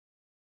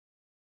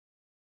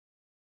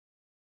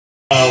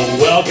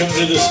welcome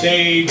to the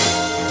stage,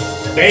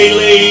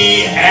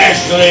 Bailey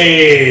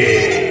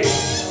Ashley.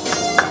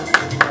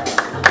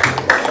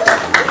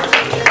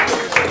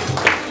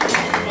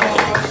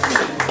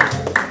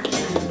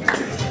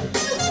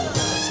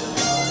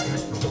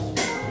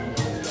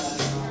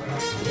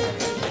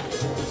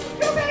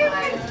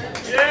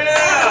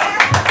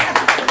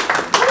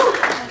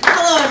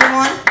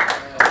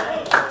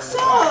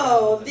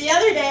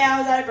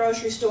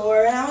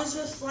 Store, and I was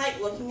just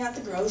like looking at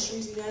the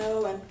groceries, you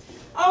know, and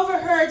I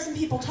overheard some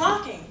people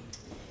talking.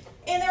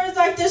 And there was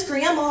like this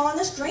grandma and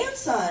this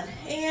grandson,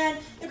 and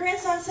the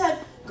grandson said,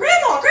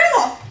 Grandma,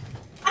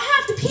 I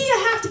have to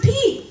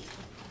pee.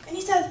 And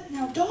he said,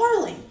 now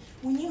darling,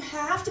 when you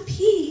have to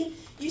pee,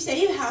 you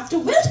say you have to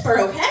whisper,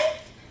 okay?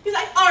 He's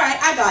like, all right,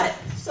 I got it.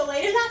 So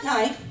later that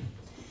night,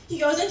 he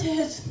goes into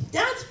his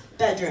dad's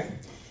bedroom,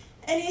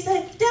 and he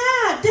said,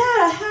 Dad,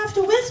 I have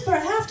to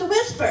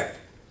whisper.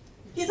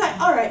 He's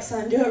like, all right,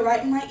 son, do it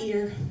right in my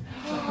ear.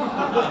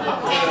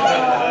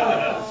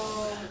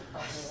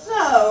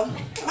 So,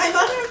 my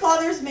mother and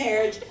father's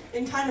marriage has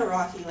been kind of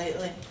rocky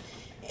lately.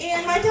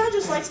 And my dad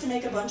just likes to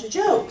make a bunch of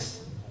jokes.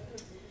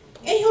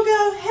 And he'll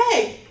go,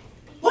 hey,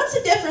 what's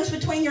the difference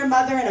between your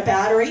mother and a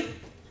battery?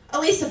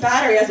 At least a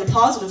battery has a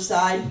positive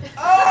side.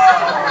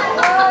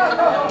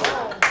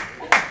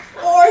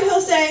 Or he'll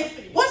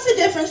say, what's the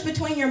difference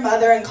between your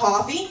mother and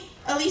coffee?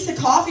 At least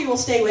the coffee will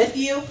stay with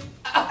you.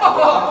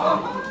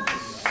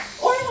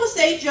 Or he'll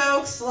say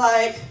jokes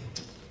like,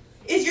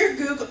 is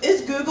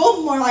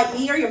Google more like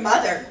me or your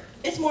mother?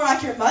 It's more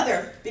like your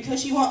mother, because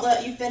she won't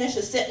let you finish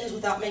a sentence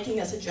without making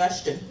a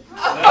suggestion.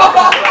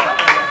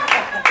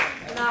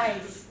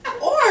 Nice.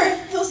 Or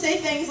he'll say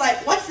things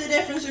like, what's the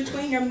difference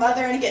between your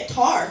mother and a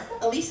guitar?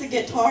 At least a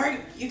guitar,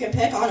 you can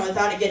pick on it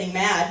without it getting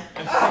mad.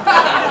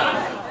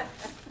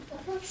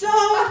 So,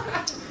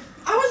 I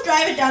was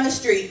driving down the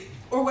street,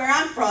 or where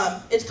I'm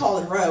from, it's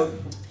called a road.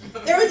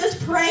 There was this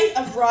parade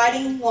of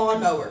riding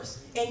lawnmowers.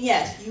 And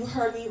yes, you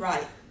heard me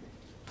right.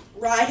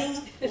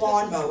 Riding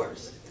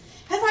lawnmowers.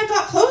 As I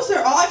got closer,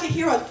 all I could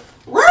hear was,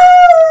 "Roar!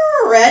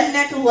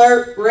 Redneck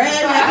alert,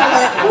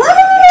 redneck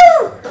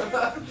alert,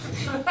 roar!"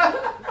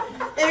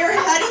 They were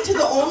heading to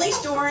the only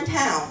store in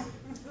town.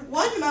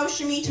 One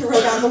motioned me to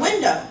roll down the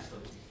window.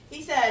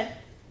 He said,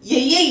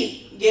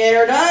 "Yee, get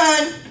her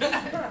done."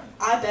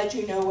 I bet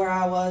you know where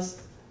I was.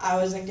 I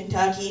was in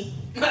Kentucky.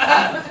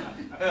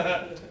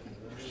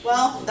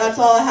 Well, that's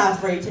all I have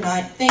for you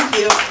tonight. Thank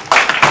you.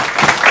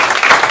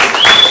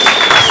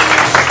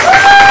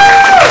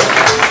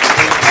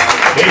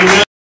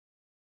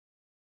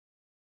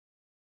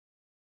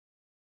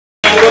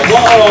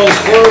 Applause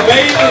for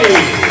Bailey.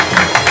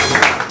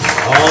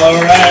 All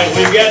right,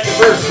 we've got the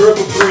first group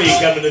of three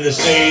coming to the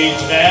stage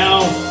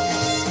now.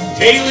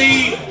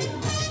 Haley,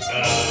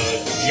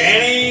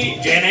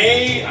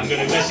 Janae, I'm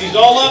going to mess these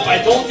all up. I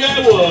told you I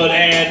would.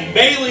 And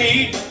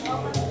Bailey.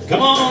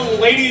 Come on,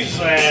 ladies,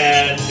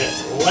 and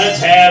let's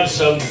have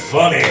some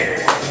fun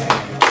here.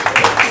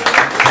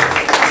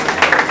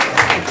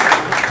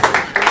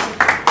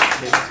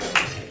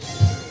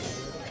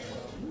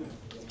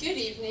 Good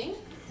evening.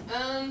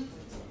 I'm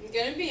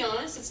gonna be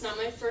honest, it's not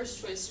my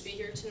first choice to be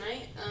here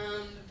tonight,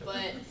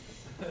 but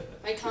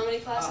my comedy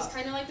class is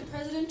kind of like the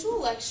presidential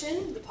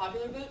election. The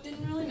popular vote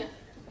didn't really matter.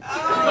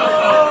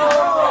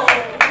 Oh!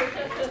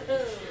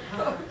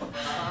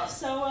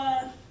 So,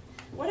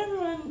 what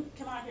everyone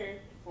come out here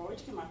for? What'd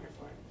you come out here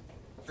for?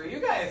 For you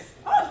guys.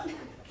 Oh.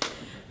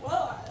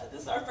 Well,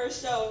 this is our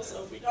first show,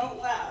 so if we don't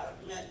laugh,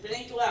 if it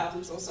ain't loud,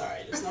 I'm so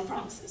sorry. There's no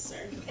promises,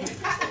 sir.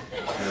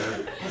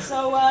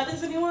 So,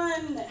 does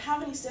anyone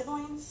have any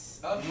siblings?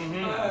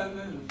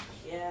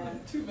 Yeah.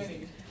 Too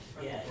many.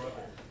 Yeah.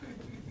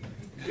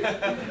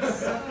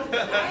 So,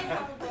 I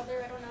have a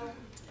brother, I don't know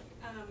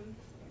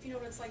if you know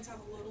what it's like to have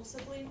a little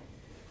sibling.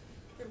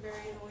 They're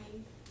very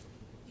annoying.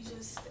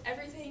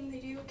 Everything they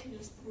do can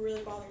just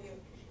really bother you.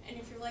 And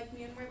if you're like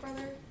me and my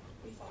brother,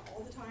 we fought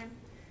all the time.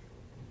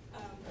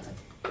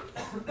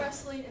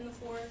 Wrestling in the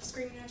floor,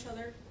 screaming at each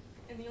other,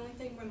 and the only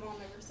thing my mom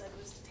ever said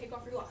was to take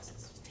off your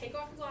glasses. Just take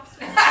off your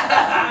glasses.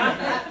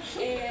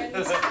 And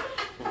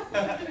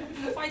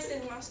the fights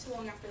didn't last too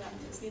long after that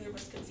because neither of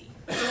us could see.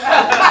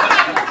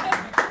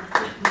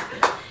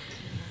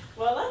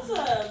 Well, that's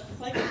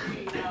like a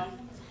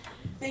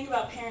thing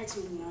about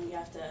parenting. You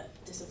have to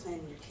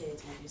discipline your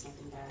kids when they do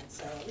something bad.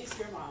 So at least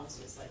your mom's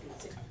just like,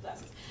 take off your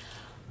glasses.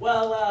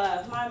 Well,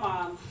 my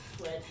mom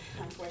would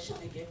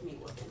unfortunately give me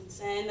whoopings,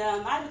 and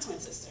I have a twin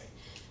sister,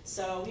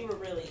 so we were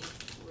really,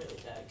 really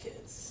bad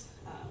kids.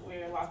 We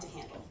were a lot to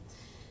handle.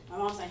 My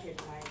mom's not here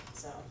tonight,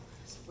 so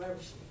wherever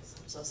she is,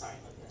 I'm so sorry,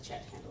 look at that, she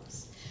had to handle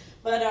us.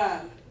 But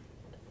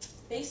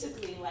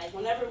basically, like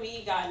whenever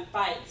we got in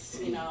fights,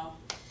 Mom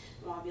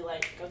would be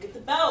like, "Go get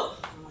the belt."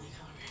 I'm like,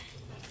 all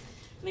right.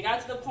 And it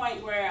got to the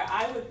point where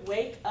I would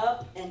wake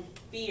up and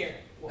fear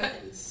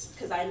whoopings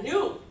because I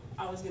knew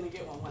I was going to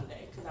get one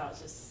day because I was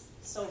just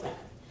so bad.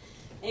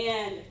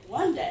 And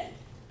one day,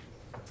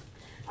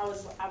 I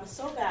was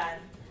so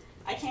bad,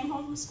 I came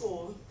home from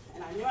school,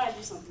 and I knew I'd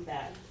do something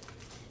bad.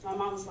 My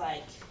mom was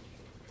like,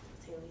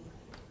 "Taylor,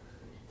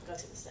 go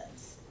to the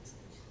steps.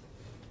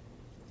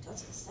 Go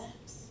to the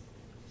steps.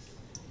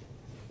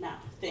 Now,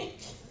 think.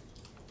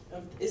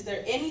 Is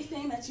there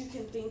anything that you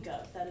can think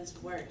of that is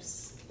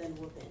worse than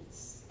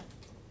whoopings?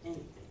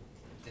 Anything?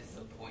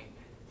 Disappointment.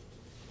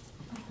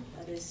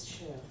 That is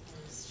true.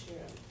 That is true.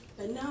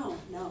 But no.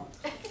 No?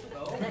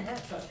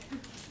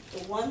 The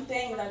one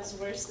thing that's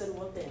worse than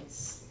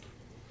whoopings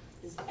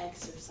is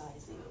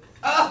exercising.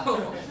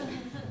 Oh!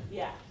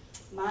 Yeah.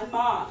 My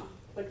mom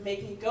would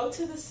make me go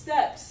to the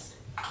steps,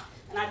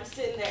 and I'd be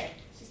sitting there.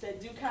 She said,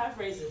 do calf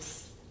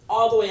raises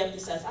all the way up the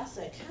steps. I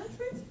said, calf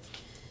raises?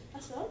 I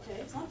said,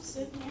 okay. So I'm just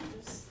sitting there,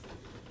 just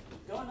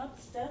going up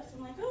the steps.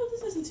 I'm like, oh,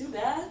 this isn't too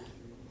bad.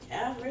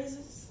 Calf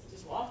raises,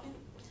 just walking.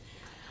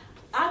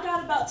 I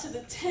got about to the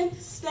 10th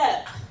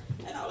step,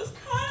 and I was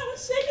crying, I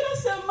was shaking. I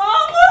said,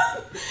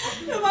 Mama,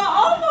 am I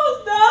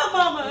almost done,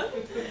 Mama?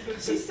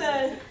 She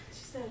said,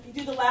 if you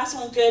do the last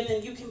one good,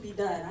 then you can be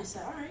done. I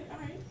said, all right.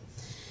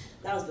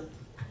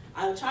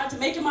 I tried to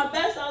make it my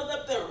best. I was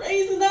up there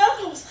raising up.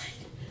 I was like,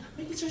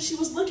 making sure she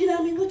was looking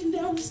at me, looking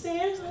down the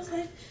stairs. I was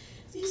like,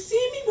 do you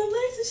see me? My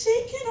legs are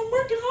shaking. I'm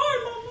working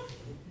hard, Mama.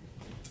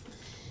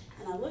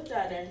 And I looked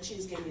at her, and she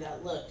just gave me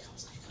that look. I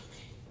was like,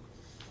 okay,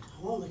 I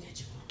won't look at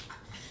you, Mama.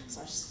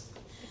 So I just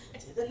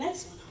did the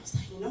next one. I was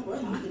like, you know what?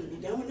 I'm going to be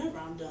done whenever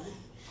I'm done.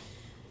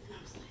 And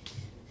I was like,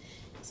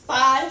 it's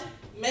 5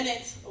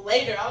 minutes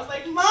later. I was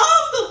like, Mom,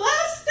 the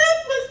last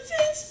step was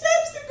 10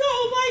 steps ago.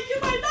 Like,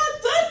 am I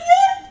not done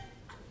yet?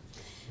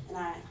 And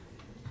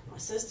my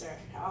sister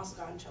also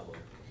got in trouble.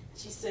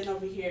 She's sitting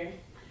over here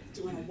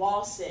doing a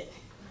wall sit,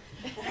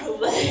 and her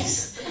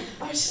legs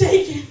are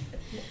shaking.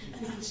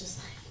 And I was just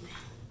like, man,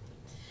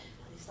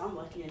 at least I'm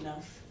lucky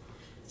enough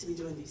to be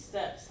doing these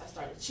steps. I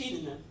started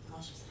cheating them. I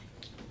was just like,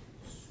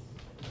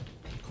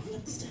 going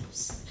up the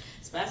steps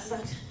as fast as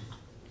I could.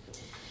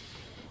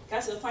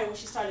 Got to the point where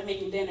she started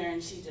making dinner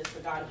and she just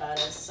forgot about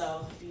us.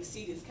 So if you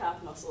see these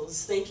calf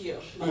muscles, thank you.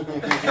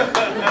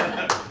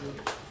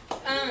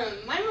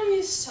 My mom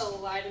used to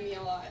lie to me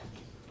a lot,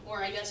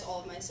 or I guess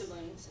all of my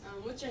siblings.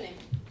 What's your name?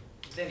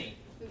 Vinny.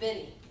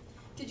 Vinny.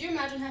 Could you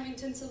imagine having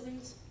 10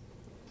 siblings?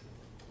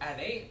 I have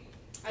 8.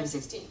 I have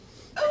 16.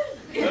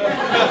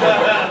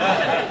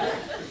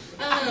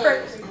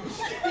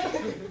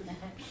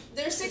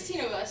 There's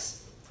 16 of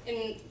us,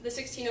 and the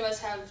 16 of us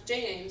have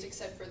J names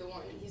except for the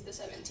one, and he's the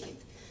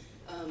 17th.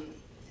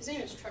 His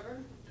name is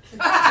Trevor.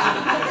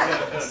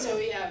 So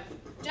we have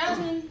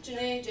Jasmine,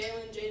 Janae,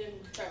 Jalen, Jaden,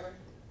 Trevor,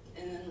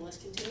 and then the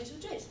list continues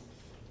with J's.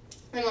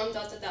 My mom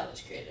thought that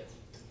was creative.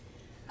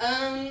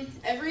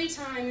 Every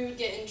time we would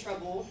get in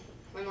trouble,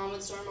 my mom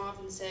would storm off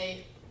and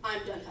say,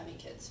 I'm done having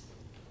kids.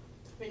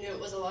 We knew it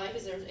was a lie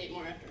because there was 8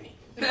 more after me.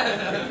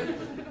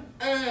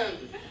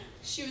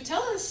 She would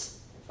tell us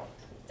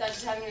that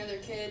she's having another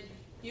kid,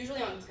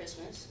 usually on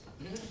Christmas.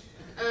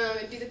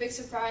 It'd be the big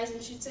surprise,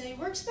 and she'd say,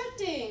 we're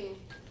expecting.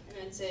 And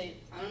I'd say,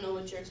 I don't know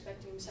what you're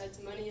expecting besides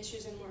money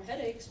issues and more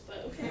headaches,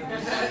 but okay.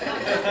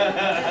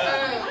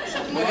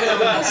 So the moral of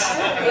the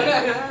story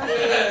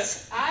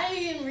is, I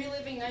am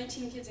reliving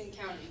 19 kids and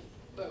counting,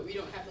 but we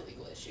don't have the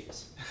legal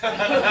issues.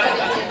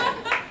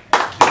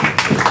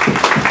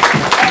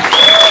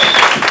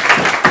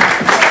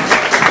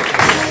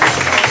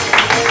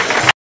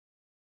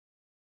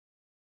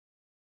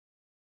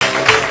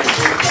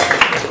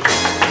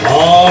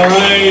 All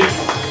right,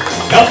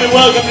 help me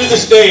welcome to the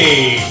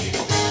stage,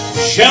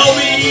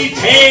 Shelby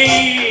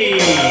Tay.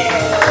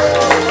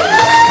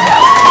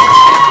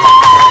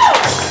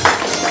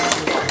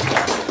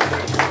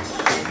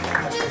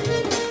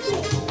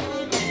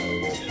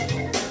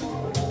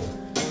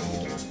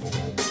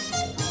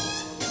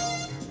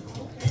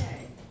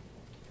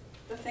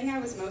 The thing I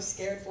was most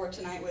scared for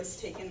tonight was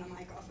taking the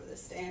mic off of the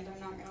stand, I'm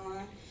not gonna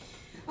lie.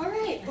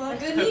 Alright, well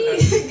good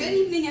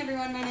evening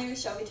everyone. My name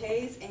is Shelby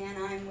Tays and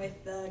I'm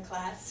with the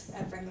class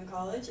at Franklin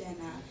College, and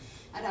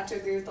I'd have to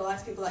agree with the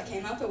last people that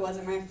came up. It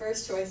wasn't my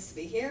first choice to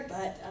be here,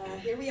 but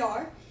here we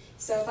are.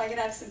 So if I could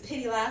have some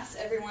pity laughs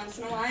every once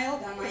in a while,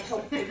 that might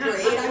help the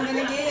grade I'm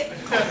going to get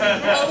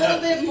a little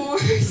bit more,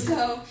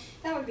 so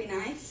that would be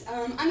nice.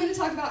 I'm going to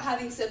talk about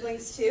having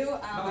siblings too.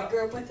 I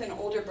grew up with an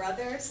older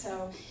brother,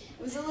 so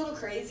it was a little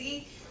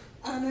crazy.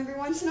 Every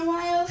once in a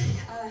while,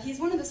 he's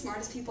one of the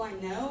smartest people I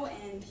know,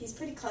 and he's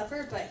pretty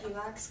clever, but he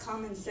lacks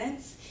common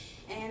sense.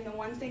 And the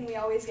one thing we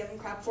always give him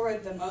crap for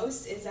the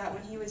most is that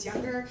when he was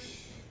younger,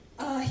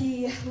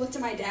 he looked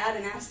at my dad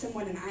and asked him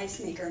what an ice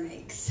maker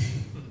makes.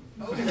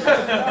 But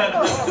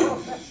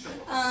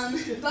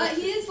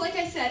he is, like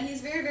I said,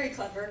 he's very, very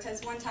clever,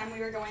 because one time we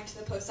were going to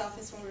the post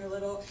office when we were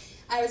little.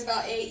 I was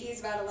about 8, he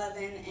was about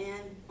 11,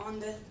 and on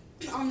the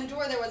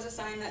door there was a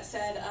sign that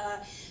said,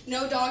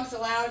 no dogs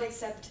allowed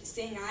except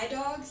seeing eye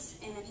dogs,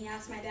 and he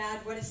asked my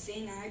dad what a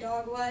seeing eye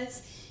dog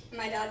was, and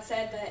my dad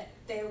said that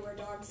they were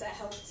dogs that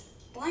helped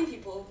blind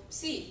people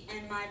see,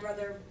 and my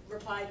brother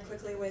replied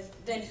quickly with,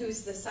 then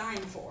who's the sign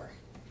for?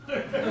 So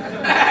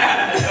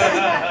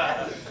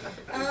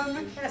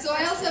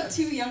I also have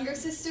 2 younger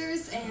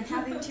sisters, and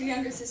having 2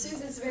 younger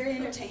sisters is very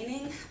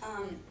entertaining.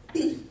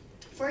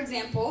 For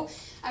example,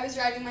 I was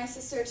driving my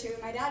sister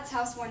to my dad's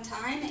house one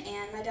time,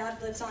 and my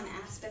dad lives on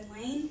Aspen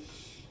Lane,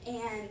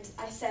 and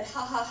I said,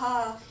 ha ha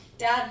ha,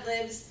 Dad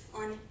lives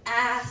on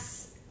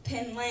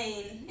Aspen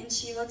Lane, and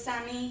she looks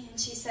at me and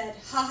she said,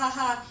 ha ha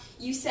ha,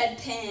 you said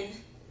pin.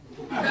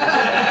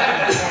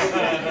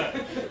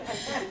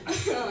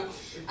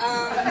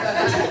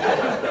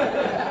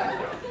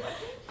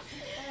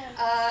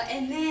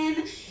 And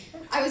then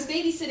I was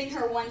babysitting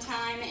her one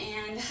time,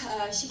 and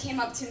she came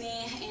up to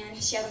me, and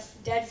she had a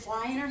dead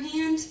fly in her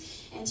hand,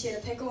 and she had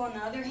a pickle in the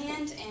other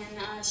hand,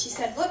 and she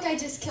said, look, I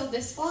just killed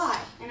this fly.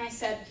 And I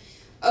said,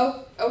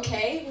 oh,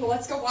 okay, well,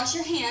 let's go wash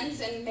your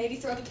hands and maybe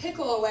throw the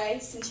pickle away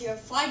since you have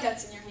fly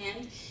guts in your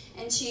hand.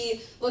 And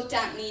she looked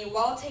at me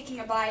while taking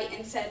a bite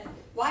and said,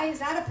 why is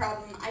that a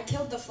problem? I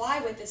killed the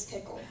fly with this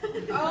pickle.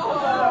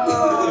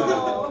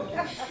 Oh.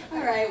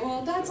 All right,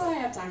 well, that's all I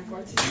have time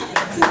for tonight.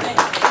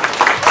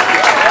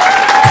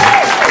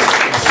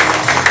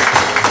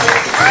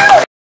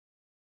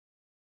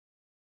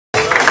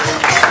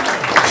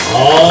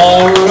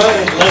 All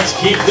right, let's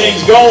keep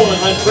things going.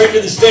 Let's bring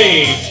to the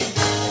stage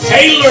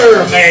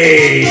Taylor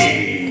May.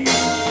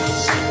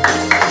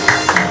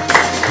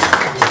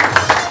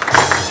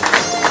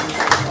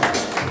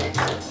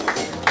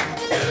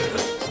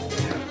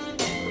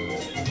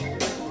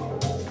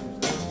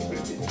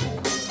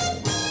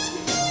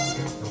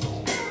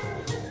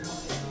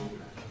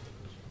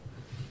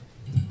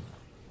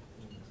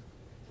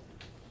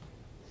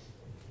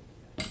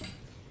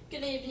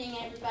 Good evening,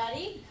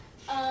 everybody.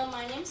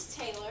 My name's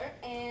Taylor,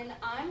 and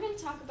I'm going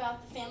to talk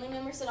about the family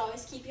members that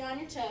always keep you on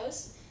your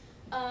toes,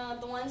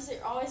 the ones that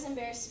you're always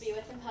embarrassed to be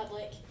with in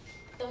public,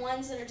 the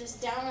ones that are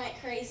just downright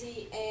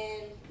crazy,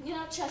 and, you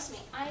know, trust me,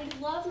 I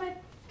love my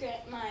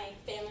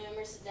family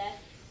members to death,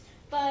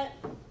 but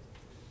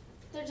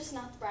they're just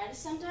not the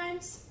brightest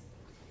sometimes.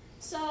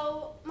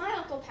 So, my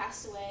uncle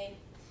passed away,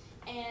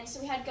 and so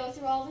we had to go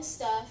through all this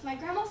stuff. My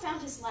grandma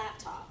found his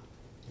laptop.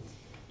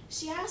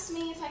 She asked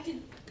me if I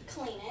could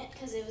clean it,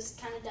 because it was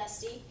kind of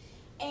dusty,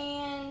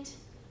 and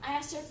I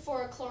asked her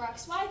for a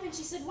Clorox wipe, and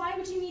she said, why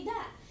would you need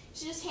that?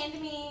 She just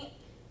handed me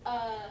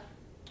a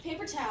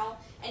paper towel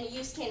and a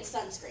used can of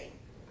sunscreen.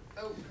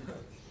 Oh.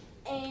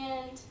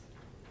 And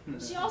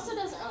she also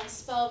doesn't really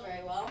spell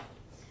very well.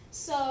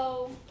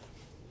 So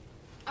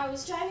I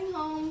was driving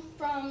home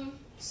from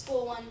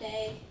school one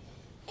day,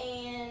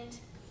 and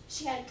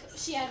she had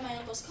my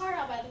uncle's car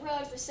out by the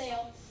road for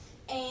sale,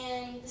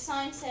 and the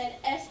sign said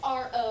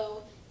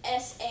FROSAIL.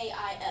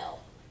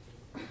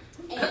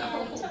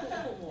 And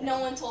no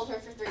one told her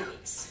for 3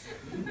 weeks.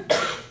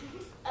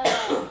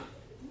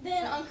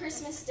 Then on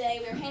Christmas Day,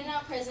 we were handing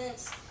out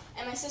presents,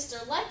 and my sister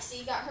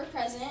Lexi got her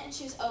present, and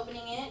she was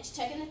opening it,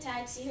 checking the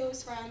tag, see who it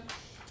was from,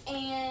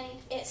 and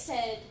it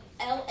said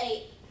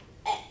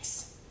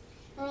LAX.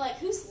 And we're like,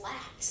 who's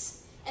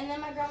Lax? And then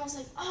my grandma was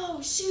like,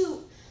 oh,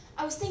 shoot,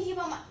 I was thinking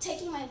about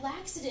taking my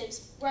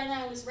laxatives when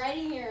I was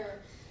writing your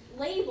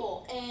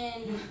label,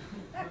 and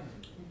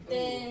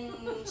then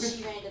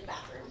she ran to the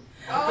bathroom.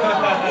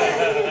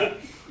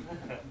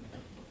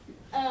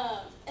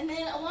 And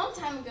then a long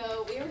time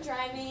ago, we were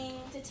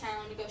driving to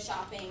town to go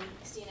shopping,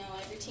 because, you know,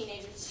 every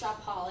teenager's a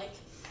shopaholic.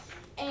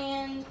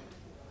 And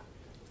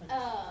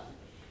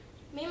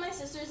me and my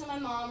sisters and my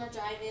mom are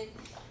driving,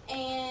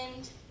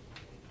 and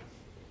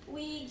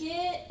we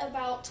get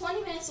about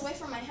 20 minutes away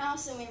from my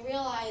house, and we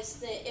realize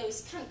that it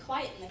was kind of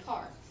quiet in the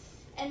car.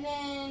 And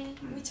then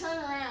we turn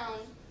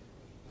around,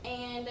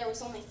 and there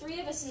was only 3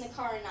 of us in the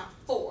car and not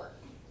 4.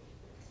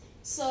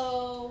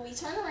 So we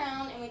turn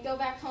around and we go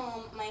back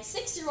home. My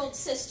 6-year-old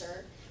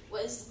sister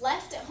was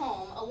left at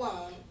home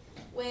alone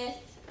with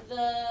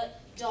the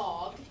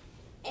dog,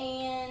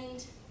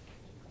 and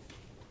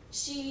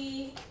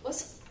she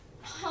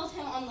held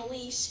him on the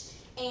leash,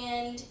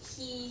 and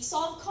he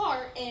saw the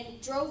car and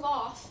drove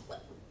off,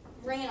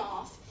 ran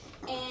off,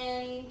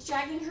 and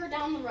dragging her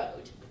down the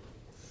road.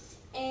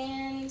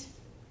 And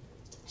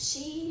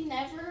we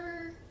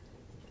never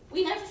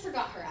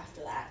forgot her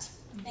after that.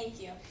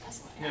 Thank you. That's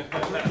what I have.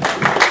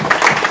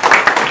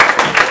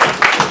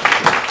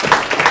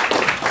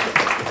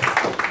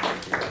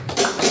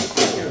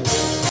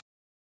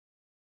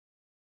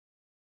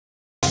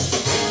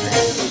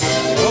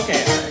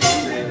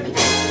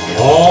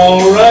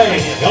 All right,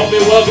 help me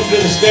welcome to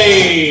the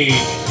stage,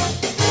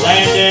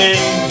 Landon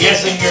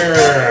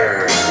Gessinger.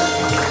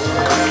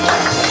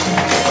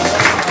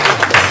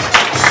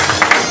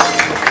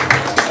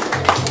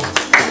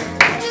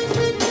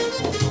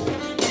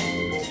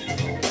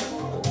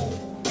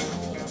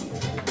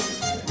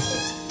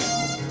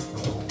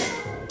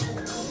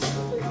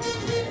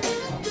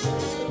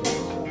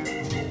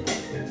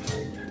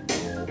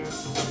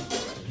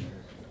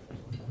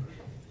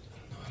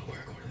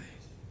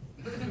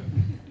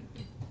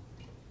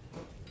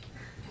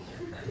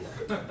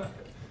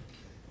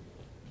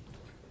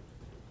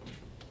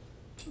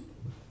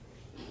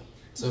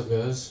 What's up,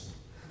 guys?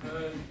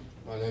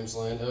 My name's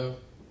Lando.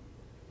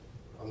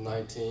 I'm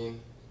 19.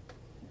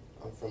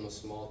 I'm from a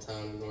small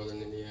town in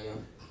northern Indiana.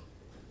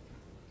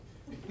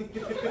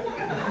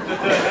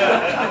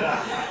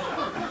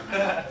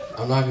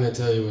 I'm not going to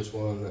tell you which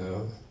one,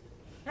 though.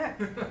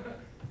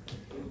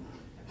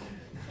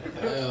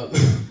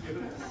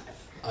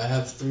 I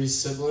have 3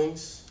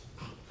 siblings,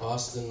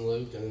 Austin,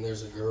 Luke, and then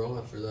there's a girl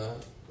after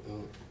that. I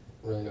don't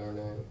really know her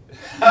name.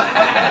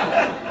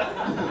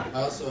 I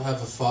also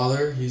have a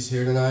father. He's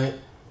here tonight.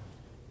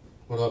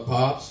 What up,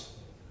 Pops?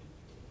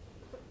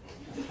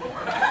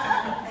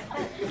 I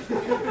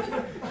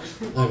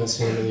haven't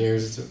seen him in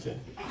years. It's okay.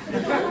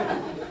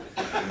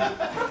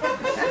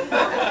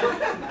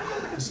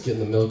 I was getting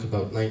the milk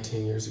about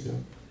 19 years ago.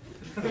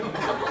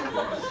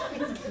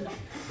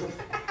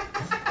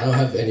 I don't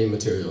have any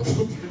material.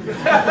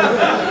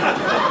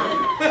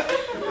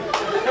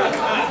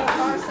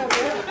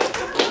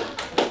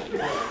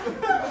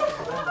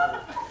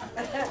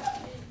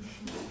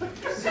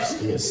 Just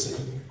give me a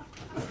second here.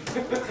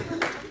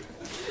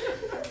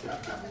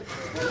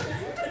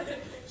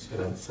 Just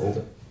gotta unfold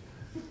it.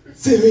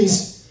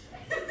 Theories!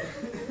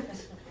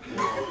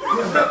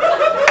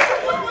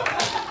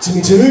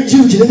 Timmy Turner,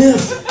 you get an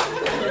F!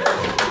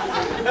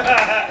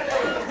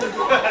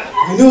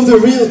 I know the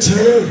real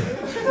Turner!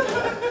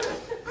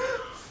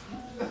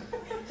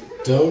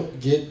 Don't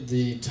get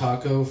the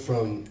taco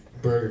from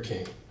Burger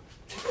King.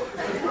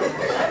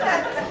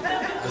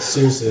 I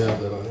seriously have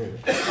that on here.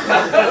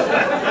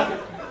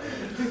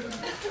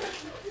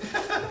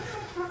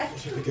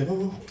 Should we get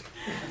one?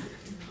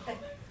 I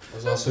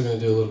was also going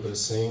to do a little bit of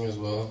singing as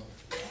well.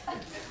 I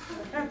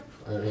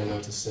don't really know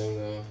what to sing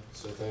though,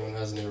 so if anyone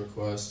has any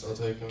requests, I'll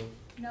take them.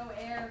 No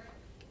air.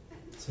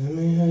 Tell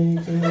me how you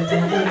can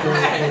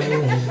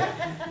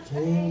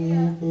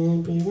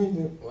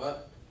do.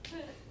 What?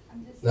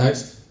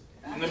 Next.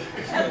 I'm a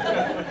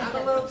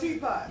little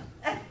teapot.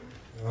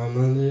 I'm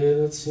a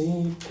little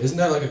tea. Isn't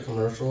that like a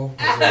commercial?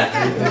 Is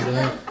that,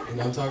 you know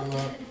what I'm talking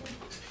about?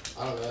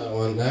 I don't know that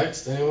one.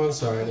 Next, anyone?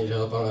 Sorry, I need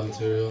help. I don't have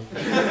material.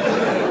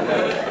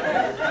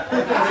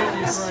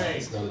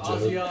 It's not a joke.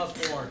 Ozzy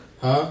Osbourne.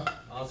 Huh?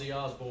 Ozzy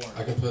Osbourne.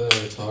 I can play that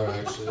guitar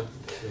actually.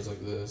 It goes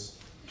like this.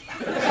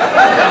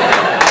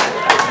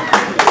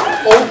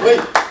 Oh,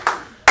 wait!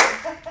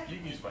 You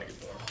can use my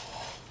guitar.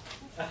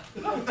 I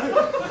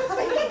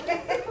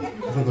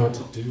don't know what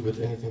to do with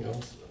anything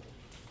else.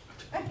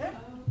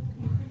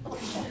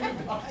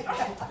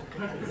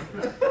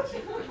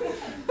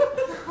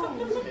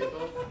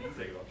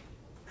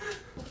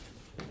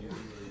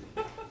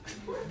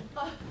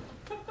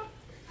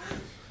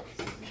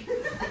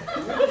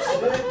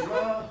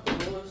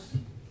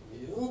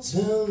 You'll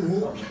tell me.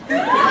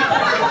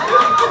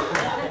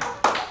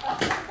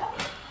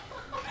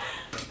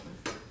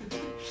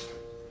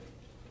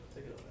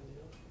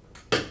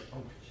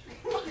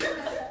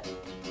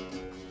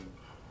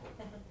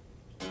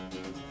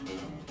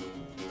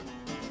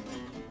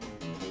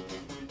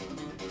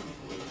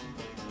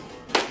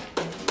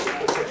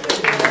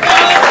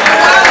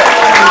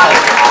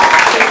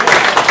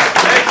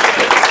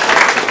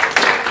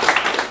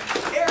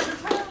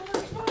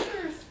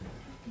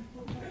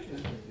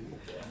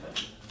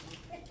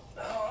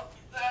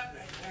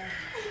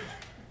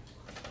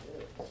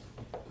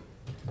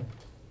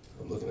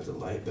 I'm looking at the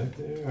light back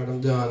there. Alright,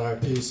 I'm done.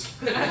 Alright, peace.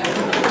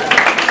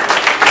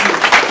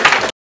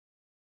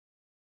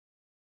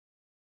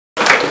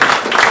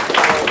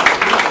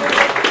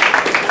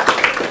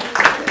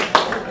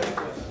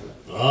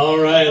 All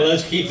right,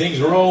 let's keep things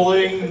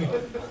rolling.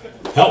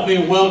 Help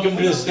me welcome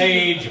to the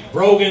stage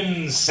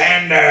Brogan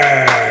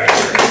Sanders.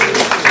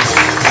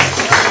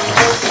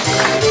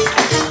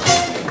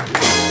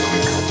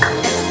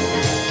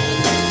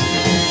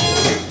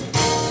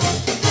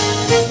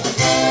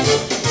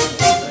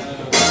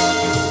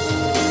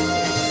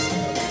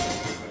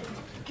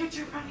 Get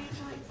your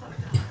financial aid stuff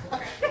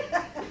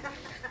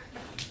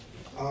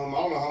I don't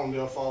know how I'm going to be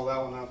able to follow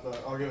that one up,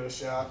 but I'll give it a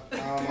shot.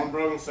 I'm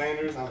Brogan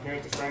Sanders. I'm here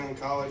at the Franklin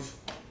College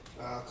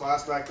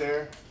class back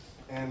there.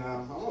 And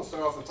I'm going to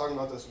start off with talking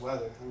about this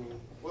weather. I mean,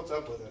 what's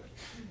up with it?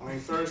 I mean,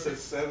 first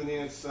it's 70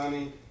 and it's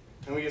sunny,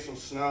 and we get some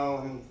snow,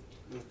 and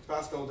the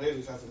past couple days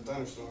we've had some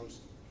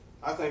thunderstorms.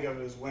 I think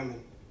of it as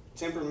women,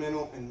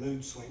 temperamental and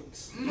mood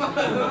swings.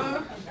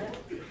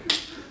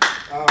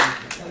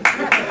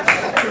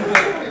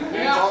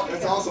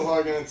 It's also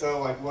hard going to tell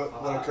like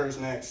what occurs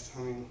next.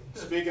 I mean,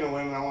 speaking of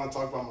women, I want to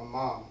talk about my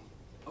mom.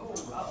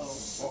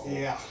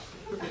 Yeah.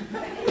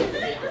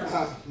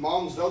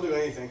 Moms, they'll do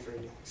anything for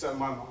you, except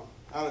my mom.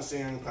 I haven't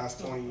seen her in the past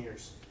 20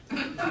 years.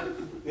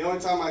 The only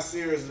time I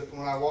see her is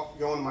when I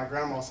go into my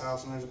grandma's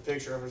house and there's a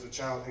picture of her as a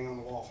child hanging on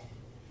the wall.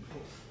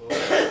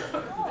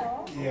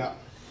 Yeah.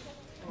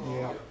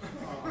 Yeah.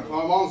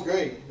 My mom's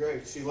great.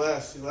 She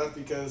left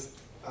because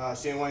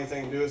she didn't want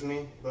anything to do with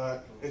me,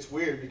 but it's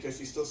weird because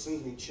she still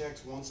sends me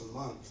checks once a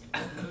month.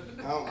 I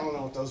don't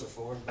know what those are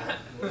for, but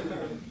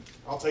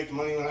I'll take the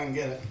money when I can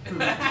get it.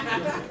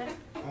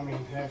 I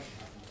mean, heck.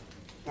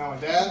 Now my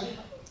dad,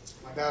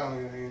 on the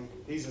other hand,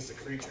 he's just a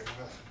creature.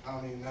 I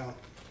don't even know.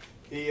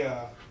 He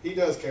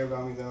does care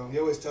about me though. He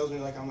always tells me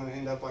like I'm going to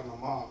end up like my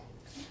mom.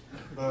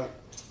 But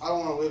I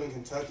don't want to live in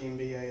Kentucky and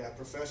be a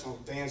professional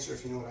dancer,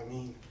 if you know what I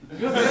mean.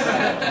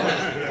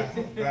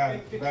 Yeah,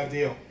 bad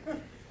deal.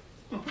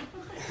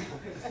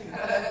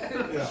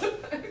 Yeah.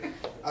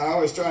 I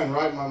always try and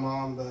write my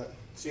mom, but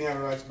she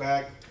never writes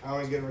back. I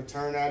always get a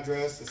return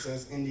address that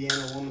says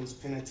Indiana Women's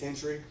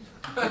Penitentiary.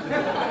 So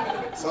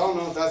I don't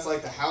know if that's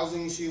like the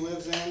housing she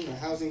lives in, the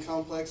housing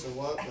complex or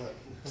what, but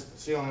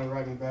she don't ever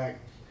write me back.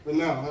 But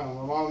no,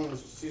 my mom,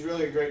 she's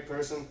really a great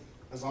person.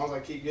 As long as I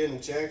keep getting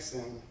the checks,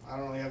 then I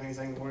don't really have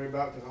anything to worry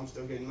about because I'm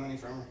still getting money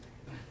from her.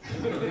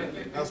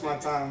 That's my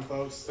time,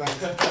 folks.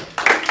 Thanks.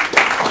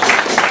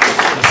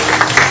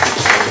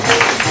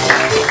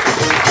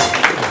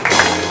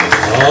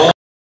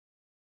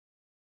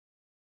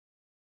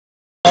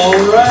 All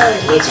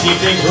right, let's keep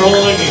things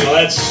rolling.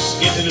 Let's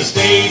get to the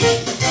stage.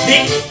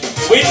 Nick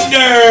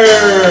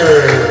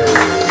Winder.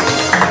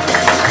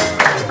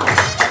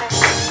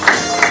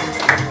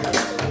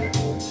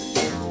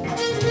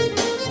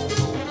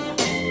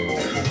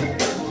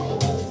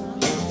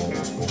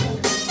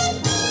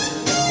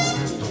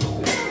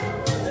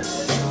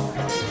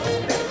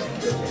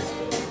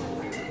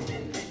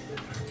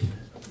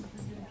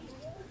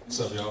 What's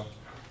up, y'all?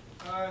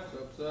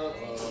 What's up?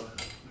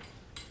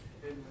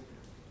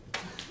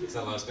 Is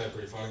that last guy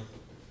pretty funny?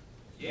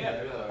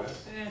 Yeah.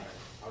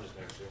 I'll just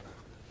make sure.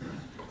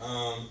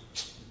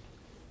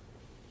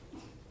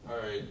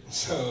 Alright,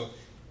 so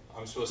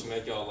I'm supposed to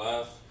make y'all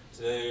laugh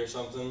today or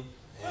something,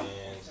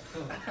 and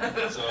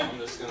so I'm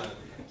just gonna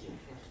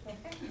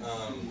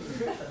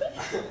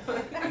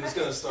I'm just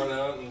gonna start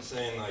out and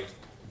saying, like,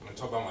 I'm gonna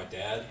talk about my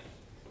dad.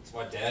 So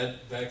my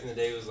dad back in the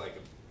day was like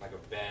a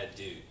bad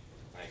dude,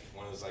 like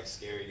one of those like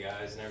scary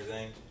guys and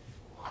everything.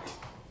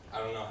 I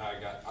don't know how I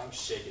got. I'm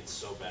shaking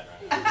so bad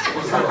right now.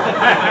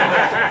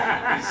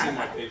 You see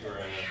my paper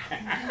right now.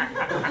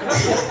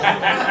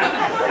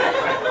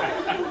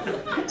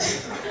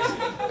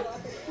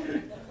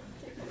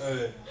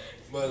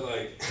 But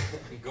like,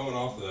 going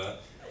off of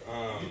that,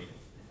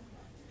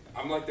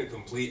 I'm like the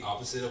complete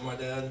opposite of my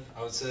dad.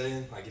 I would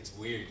say, like, it's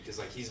weird because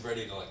like he's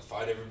ready to like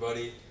fight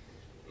everybody.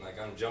 And, like,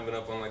 I'm jumping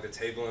up on like the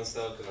table and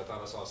stuff because I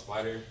thought I saw a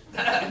spider,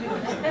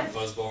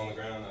 fuzzball on the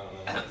ground. I don't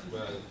know,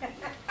 but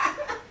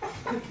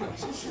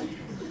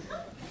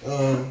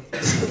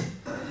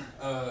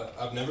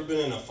I've never been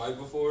in a fight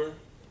before.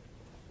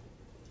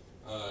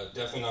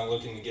 Definitely not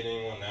looking to get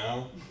anyone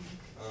now.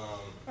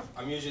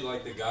 I'm usually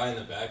like the guy in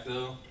the back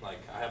though. Like,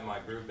 I have my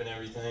group and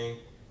everything.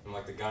 I'm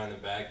like the guy in the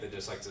back that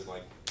just likes to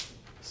like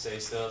say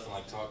stuff and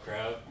like talk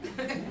crap.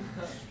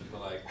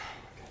 But like,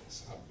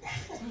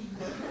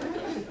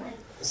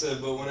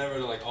 but whenever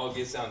like all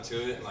gets down to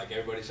it and like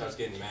everybody starts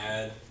getting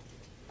mad,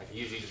 like I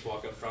usually just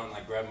walk up front and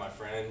like grab my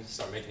friend,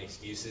 start making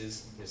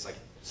excuses, and just like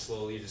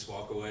slowly just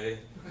walk away.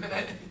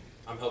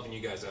 I'm helping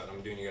you guys out.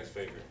 I'm doing you guys a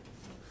favor.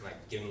 Like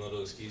giving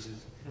little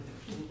excuses.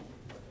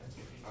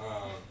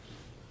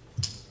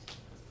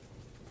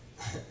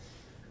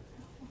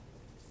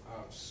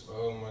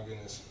 Oh my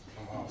goodness,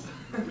 I'm off.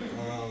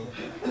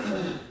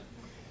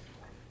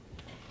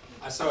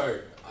 I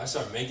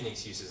start making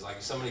excuses. Like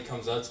if somebody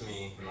comes up to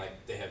me and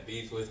like they have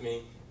beef with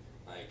me,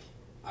 like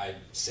I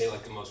say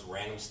like the most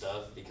random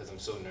stuff because I'm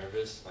so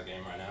nervous, like I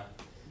am right now.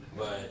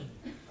 But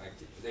like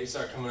they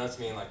start coming up to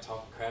me and like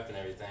talking crap and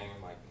everything.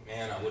 I'm like,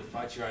 man, I would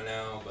fight you right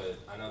now, but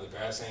I know the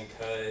grass ain't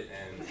cut,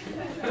 and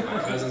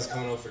my cousin's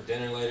coming over for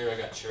dinner later. I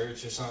got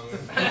church or something.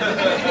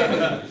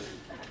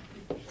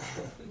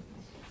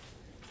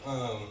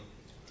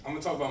 I'm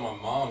gonna talk about my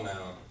mom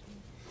now.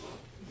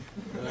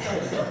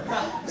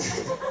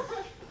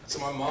 So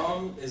my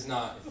mom is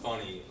not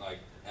funny, like,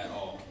 at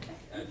all.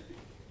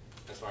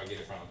 That's where I get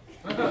it from.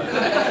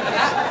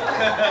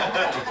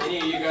 Any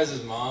of you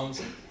guys'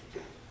 moms,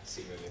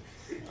 see maybe.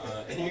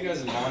 Any of you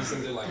guys' moms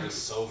think they're like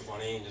just so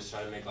funny and just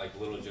try to make like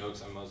little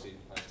jokes? I'm mostly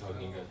like talking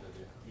to you guys right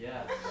here.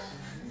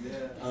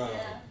 Yeah.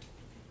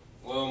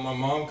 Well, my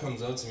mom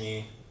comes up to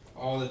me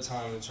all the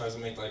time and tries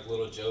to make like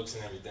little jokes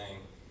and everything.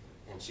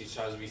 And she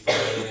tries to be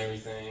funny and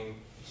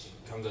everything. She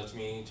comes up to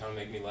me trying to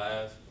make me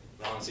laugh.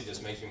 But honestly,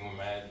 just makes me more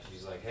mad.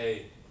 She's like,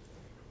 "Hey,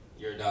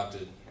 you're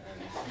adopted."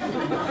 I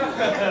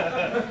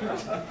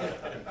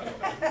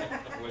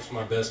wish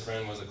my best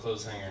friend was a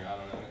clothes hanger. I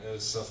don't know. It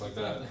was stuff like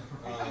that.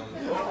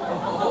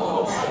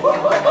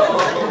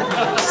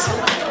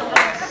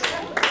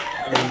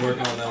 I've been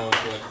working on that one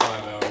for like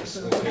 5 hours.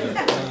 Okay.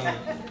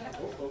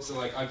 So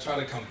like, I try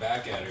to come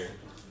back at her.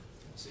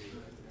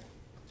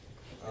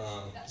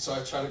 So I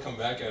try to come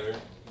back at her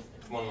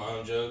with one of my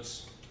own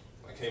jokes.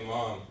 Like, "Hey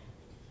mom,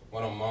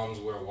 why don't moms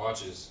wear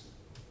watches?"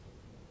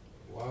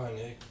 "Why,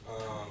 Nick?"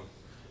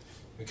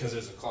 Because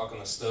there's a clock on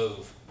the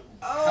stove.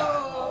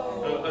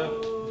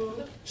 Oh!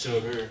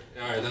 Showed her.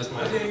 Alright, that's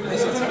my thing.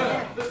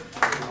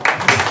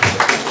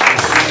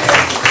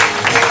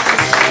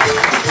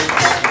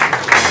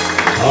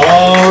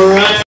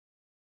 Alright.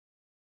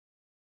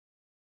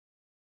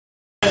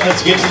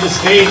 Let's get to the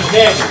stage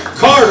next.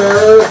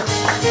 Carter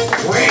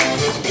Grant.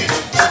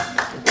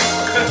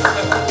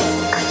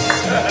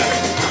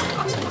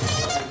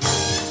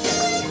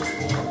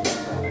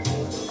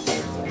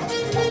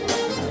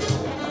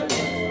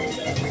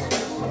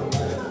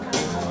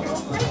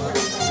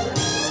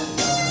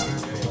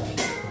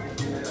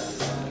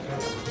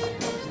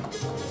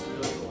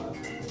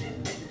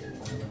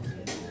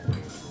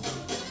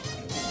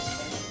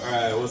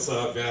 Alright, what's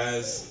up,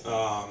 guys?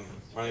 My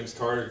name's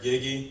Carter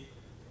Giggy.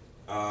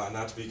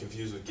 Not to be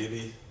confused with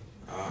Gibby.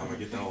 I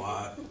get that a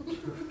lot.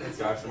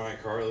 Guy from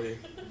iCarly.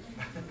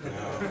 You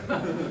know.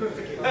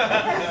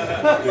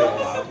 I get it a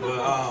lot.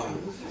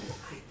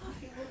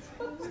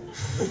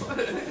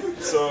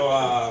 But, so,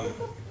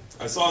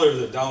 I saw there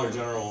was a Dollar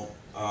General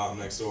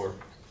next door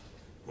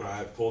when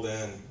I pulled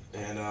in.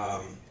 And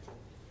I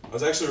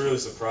was actually really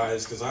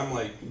surprised because I'm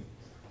like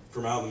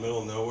from out in the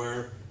middle of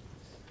nowhere.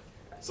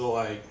 So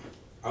like,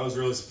 I was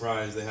really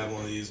surprised they had one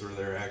of these where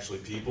they're actually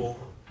people.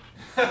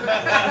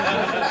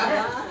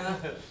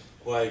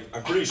 Like,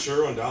 I'm pretty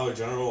sure when Dollar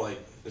General like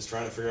is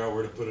trying to figure out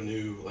where to put a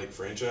new like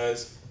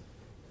franchise,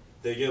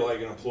 they get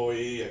like an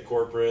employee at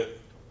corporate,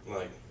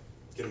 like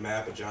get a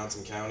map of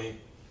Johnson County,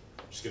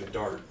 just get a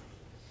dart,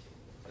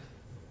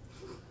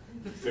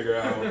 figure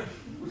out,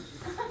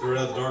 throw it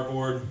at the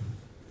dartboard.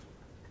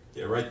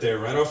 Yeah, right there,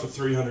 right off of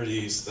 300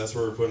 East. That's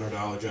where we're putting our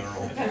Dollar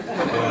General.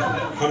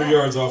 100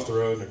 yards off the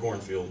road in a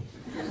cornfield.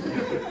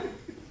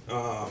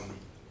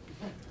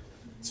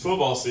 It's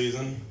football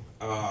season.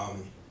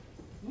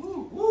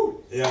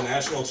 Yeah,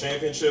 national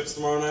championships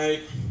tomorrow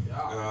night.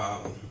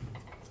 I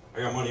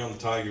got money on the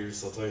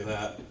Tigers, I'll tell you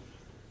that.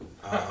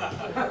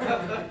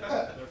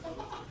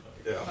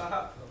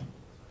 Yeah.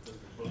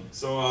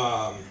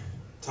 So,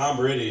 Tom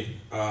Brady,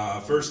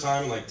 first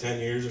time in like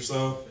 10 years or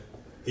so,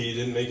 he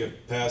didn't make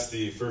it past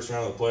the first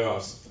round of the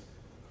playoffs.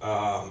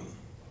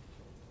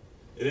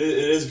 It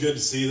is good to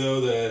see,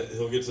 though, that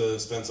he'll get to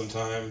spend some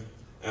time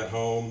at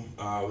home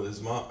with his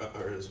mom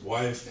or his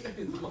wife,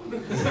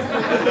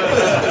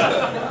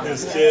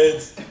 his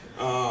kids,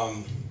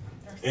 and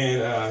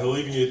he'll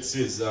even get to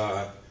see his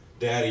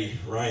daddy,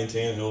 Ryan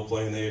Tannehill,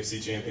 play in the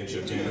AFC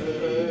Championship game.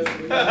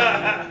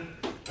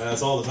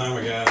 That's all the time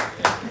I got.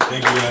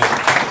 Thank you,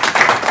 guys.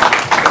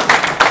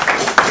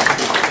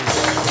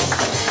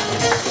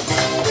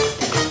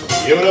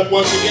 Give it up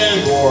once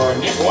again for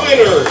Nick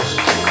Whiters.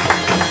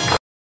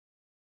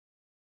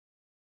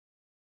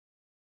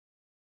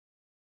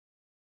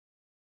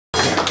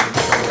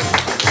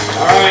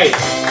 All right,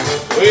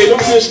 we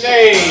look to the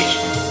stage.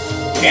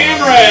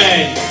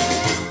 Cameron.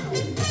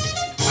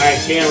 I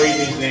can't read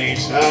these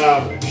names.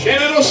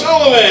 Shannon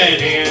O'Sullivan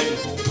and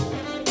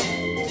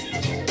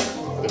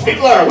the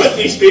people that are with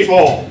these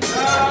people.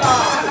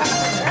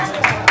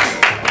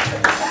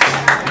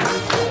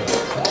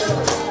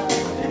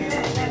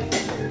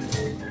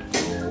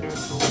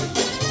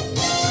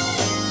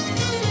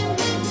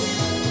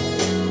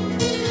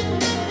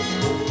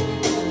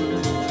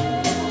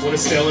 What a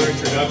stellar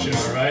introduction,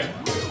 all right?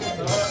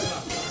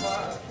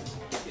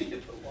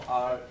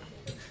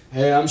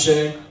 Hey, I'm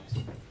Shane.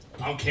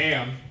 I'm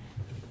Cam.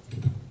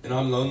 And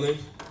I'm lonely.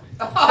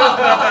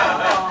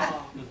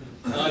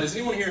 Does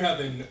anyone here have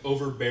an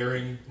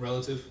overbearing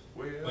relative,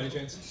 by any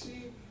chance?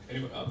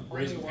 Anybody?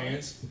 Raise your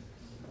hands.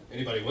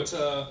 Anybody? What's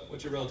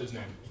your relative's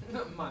name?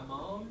 My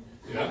mom.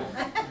 Yeah.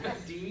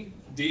 D.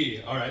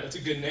 D. All right, that's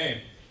a good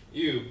name.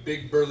 You,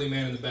 big burly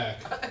man in the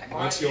back.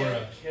 What's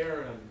your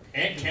Karen.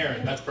 Aunt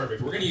Karen? That's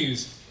perfect. We're gonna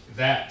use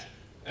that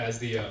as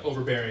the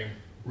overbearing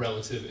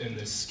relative in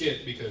this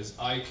skit because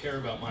I care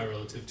about my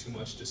relative too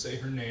much to say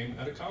her name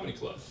at a comedy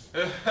club.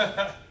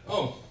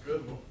 Oh.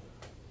 Good one.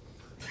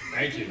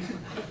 Thank you.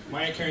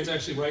 My Aunt Karen's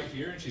actually right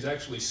here, and she's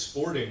actually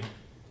sporting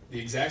the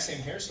exact same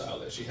hairstyle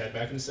that she had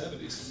back in the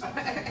 70s.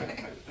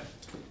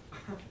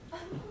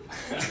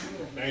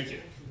 Thank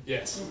you.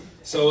 Yes.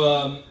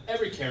 So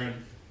every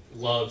Karen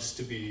loves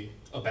to be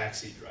a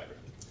backseat driver.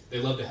 They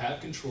love to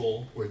have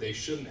control where they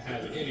shouldn't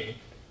have any,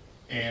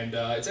 and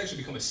it's actually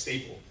become a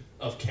staple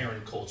of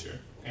Karen culture.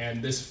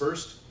 And this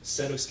first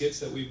set of skits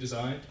that we've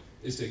designed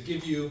is to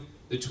give you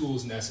the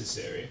tools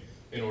necessary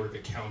in order to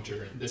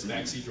counter this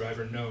backseat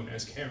driver known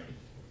as Karen.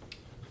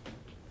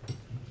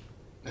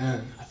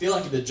 Man, I feel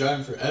like I've been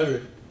driving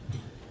forever.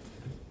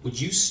 Would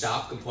you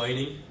stop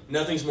complaining?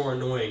 Nothing's more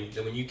annoying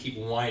than when you keep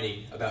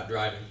whining about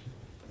driving.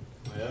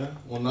 Oh, yeah?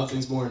 Well,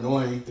 nothing's more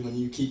annoying than when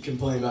you keep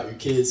complaining about your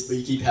kids, but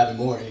you keep having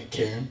more, Aunt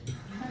Karen.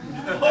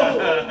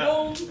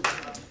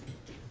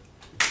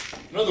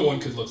 Another one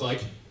could look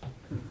like...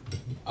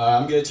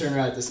 I'm going to turn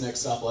right at this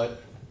next stoplight.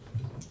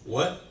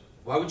 What?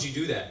 Why would you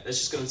do that? That's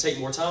just going to take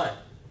more time.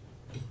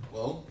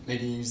 Well,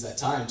 maybe you use that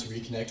time to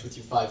reconnect with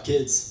your 5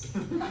 kids.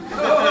 In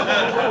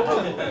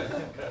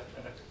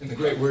the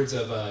great words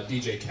of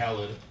DJ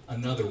Khaled,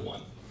 another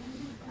one.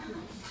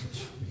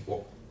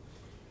 Well,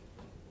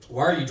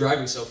 why are you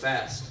driving so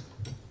fast?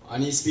 I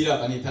need to speed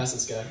up. I need to pass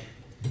this guy.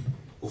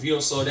 Well, if you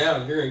don't slow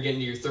down, you're going to get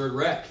into your 3rd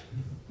wreck.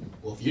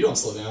 Well, if you don't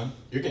slow down,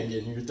 you're going to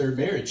get into your 3rd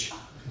marriage.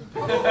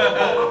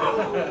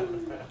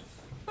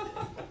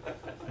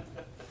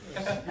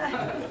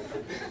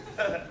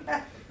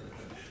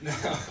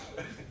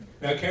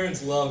 Now,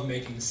 Karens love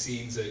making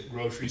scenes at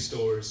grocery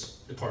stores,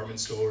 department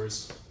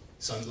stores,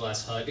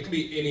 Sunglass Hut. It can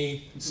be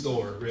any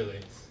store, really.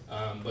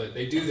 But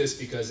they do this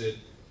because it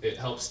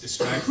helps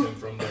distract them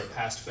from their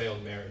past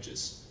failed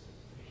marriages.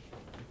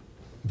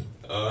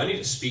 I need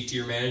to speak to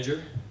your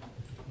manager.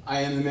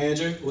 I am the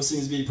manager. What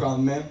seems to be a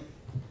problem, ma'am?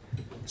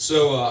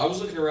 So I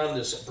was looking around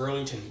this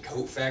Burlington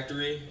coat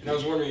factory, and I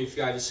was wondering if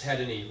you guys had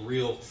any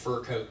real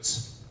fur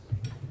coats.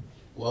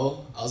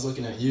 Well, I was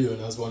looking at you and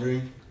I was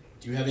wondering,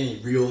 do you have any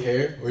real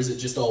hair or is it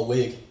just all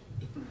wig?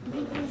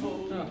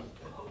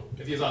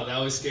 If you thought that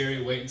was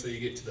scary, wait until you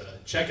get to the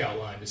checkout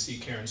line to see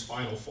Karen's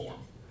final form.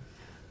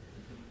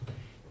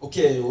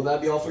 Okay, will that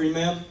be all for you,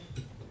 ma'am?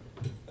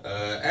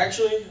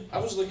 Actually, I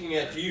was looking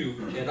at you,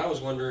 and I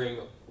was wondering,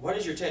 why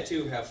does your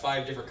tattoo have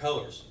 5 different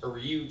colors? Or were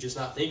you just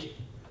not thinking?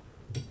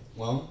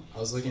 Well, I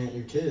was looking at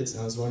your kids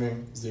and I was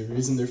wondering, is there a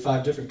reason they're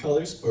 5 different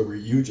colors or were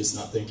you just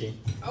not thinking?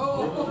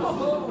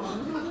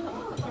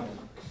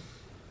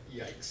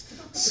 Yikes.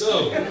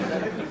 So,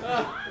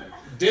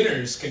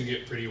 dinners can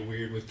get pretty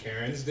weird with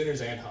Karens,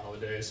 dinners and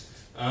holidays.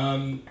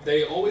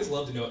 They always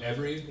love to know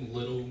every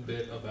little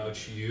bit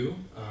about you,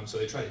 so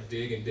they try to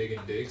dig and dig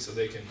and dig so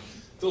they can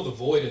fill the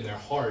void in their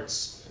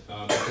hearts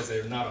because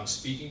they're not on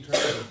speaking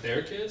terms with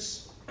their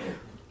kids.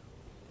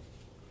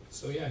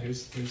 So yeah,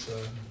 here's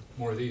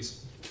more of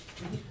these.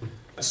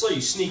 I saw you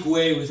sneak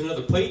away with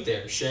another plate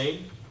there,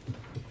 Shane.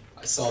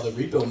 I saw the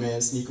repo man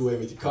sneak away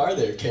with your car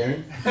there,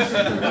 Karen.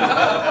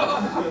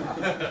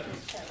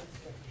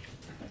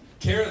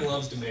 Karen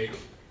loves to make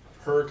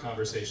her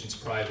conversations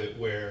private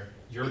where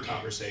your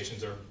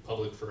conversations are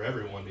public for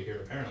everyone to hear,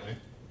 apparently.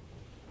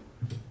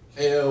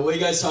 Hey, what are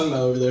you guys talking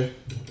about over there?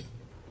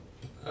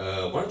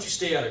 Why don't you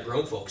stay out of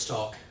grown folks'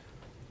 talk?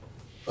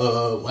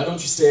 Why don't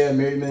you stay at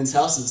married men's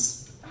houses?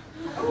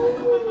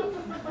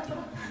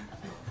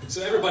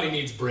 So everybody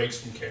needs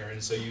breaks from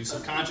Karen, so you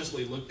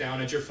subconsciously look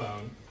down at your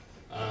phone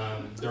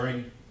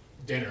during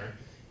dinner,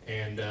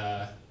 and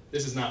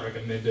this is not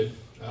recommended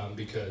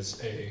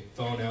because a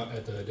phone out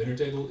at the dinner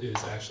table is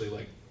actually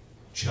like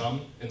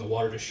chum in the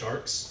water to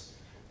sharks,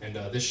 and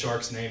this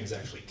shark's name is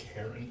actually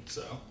Karen,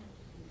 so.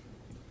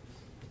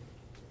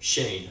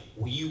 Shane,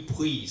 will you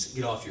please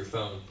get off your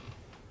phone?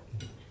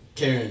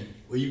 Karen,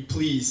 will you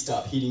please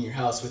stop heating your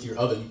house with your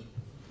oven?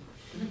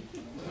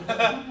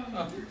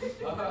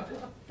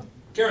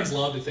 Karens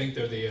love to think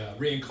they're the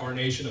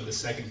reincarnation of the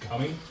second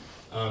coming,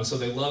 so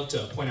they love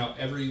to point out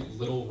every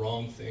little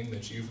wrong thing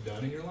that you've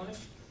done in your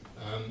life.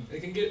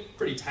 It can get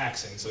pretty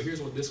taxing, so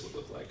here's what this would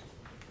look like.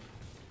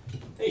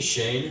 Hey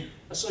Shane,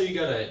 I saw you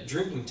got a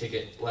drinking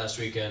ticket last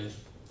weekend.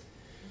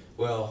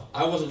 Well,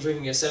 I wasn't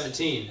drinking at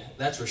 17,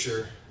 that's for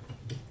sure.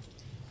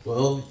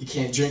 Well, you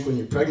can't drink when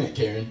you're pregnant,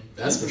 Karen,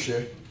 that's for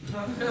sure.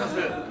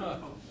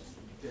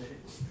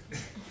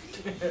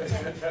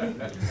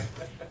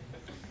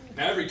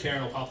 Now every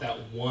Karen will pop that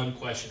one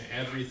question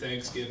every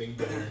Thanksgiving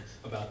dinner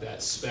about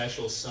that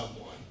special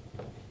someone.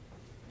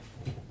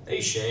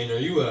 Hey Shane, are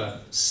you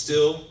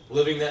still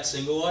living that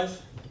single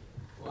life?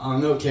 Well, I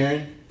don't know,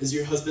 Karen. Is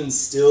your husband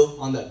still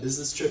on that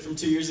business trip from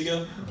 2 years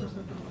ago?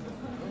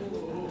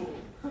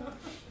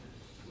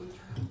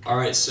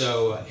 Alright,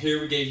 so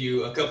here we gave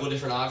you a couple of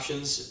different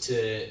options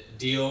to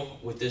deal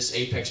with this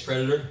apex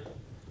predator.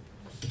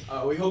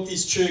 We hope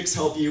these tricks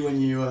help you when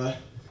you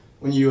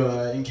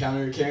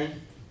encounter Karen.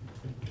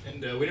 And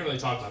we didn't really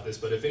talk about this,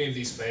 but if any of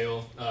these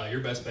fail, your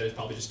best bet is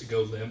probably just to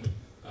go limp,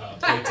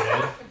 play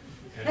dead,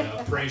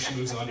 and pray she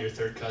moves on to your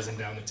third cousin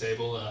down the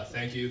table.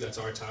 Thank you, that's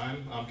our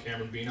time. I'm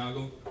Cameron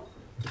Beanogle.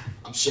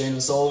 I'm Shane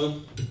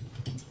O'Sullivan.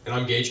 And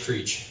I'm Gage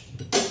Creech.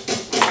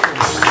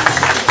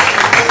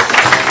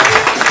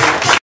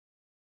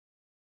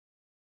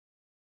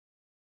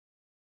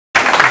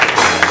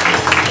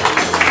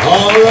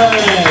 All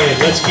right,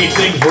 let's keep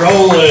things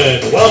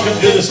rolling. Welcome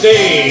to the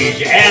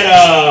stage,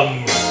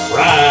 Adam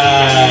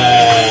Fry.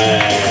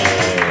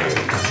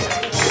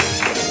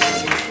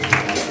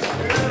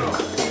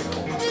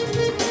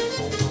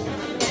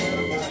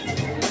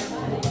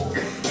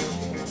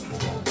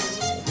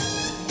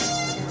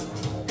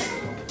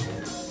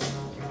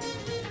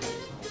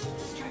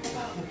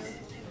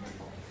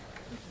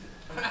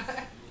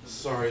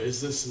 Sorry,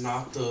 is this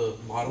not the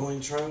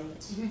modeling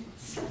trends?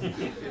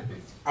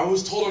 I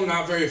was told I'm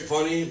not very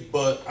funny,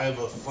 but I have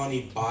a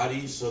funny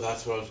body, so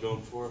that's what I was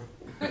going for.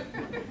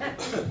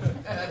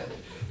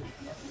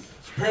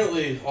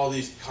 Apparently, all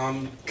these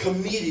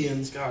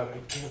comedians, God, I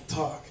can't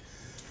talk,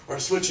 are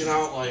switching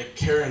out like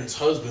Karen's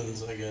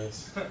husbands, I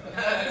guess.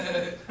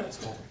 It's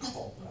called a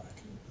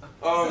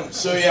callback.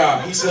 So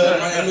yeah, he said,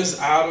 my name is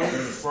Adam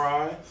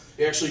Fry.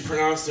 He actually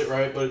pronounced it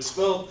right, but it's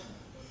spelled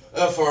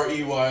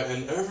F-R-E-Y,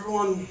 and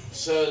everyone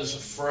says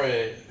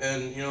Frey,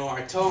 and you know,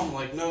 I tell them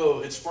like,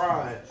 no, it's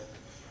Fry,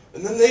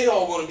 and then they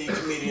all want to be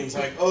comedians,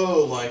 like,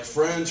 oh, like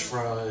French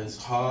fries,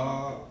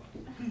 ha.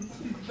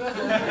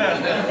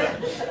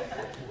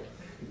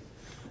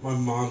 My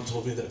mom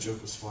told me that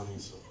joke was funny,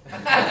 so.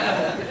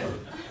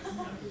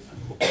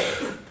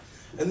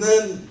 And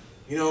then,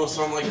 you know,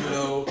 so I'm like,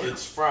 no,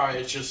 it's Fry,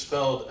 it's just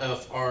spelled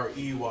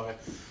F-R-E-Y.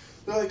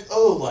 They're like,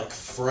 oh, like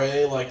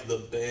Frey, like the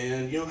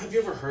band, you know, have you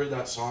ever heard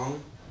that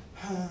song?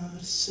 How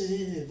to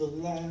save a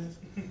life.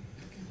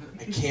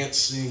 I can't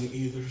sing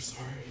either,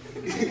 sorry.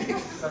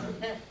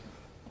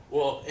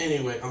 Well,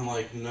 anyway, I'm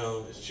like,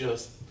 no, it's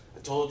just,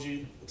 I told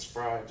you, it's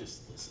Fry,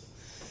 just listen.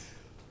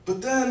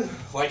 But then,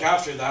 like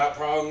after that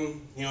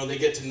problem, you know, they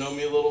get to know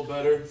me a little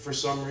better for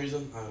some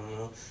reason. I don't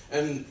know.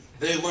 And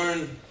they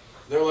learn,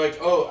 they're like,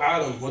 oh,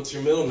 Adam, what's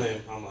your middle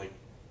name? I'm like,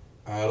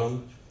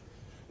 Adam.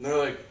 And they're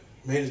like,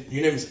 man,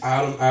 your name is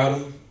Adam,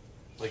 Adam?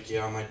 Like,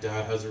 yeah, my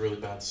dad has a really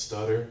bad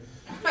stutter.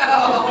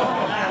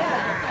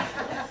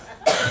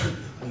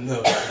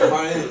 No,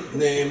 my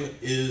name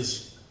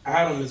is,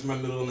 Adam is my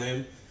middle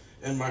name,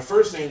 and my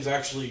first name is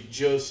actually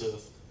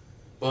Joseph.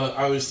 But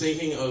I was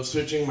thinking of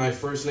switching my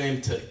first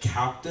name to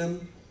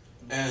Captain,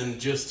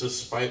 and just to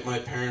spite my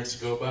parents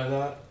go by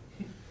that.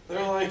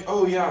 They're like,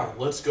 oh yeah,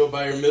 let's go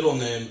by your middle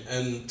name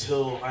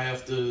until I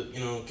have to, you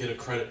know, get a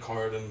credit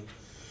card, and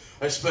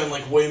I spend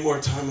like way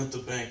more time at the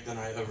bank than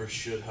I ever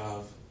should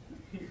have.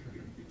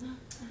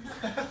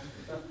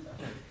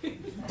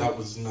 That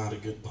was not a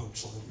good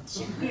punchline.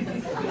 So.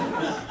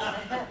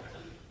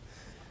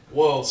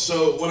 Well,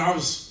 so when I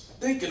was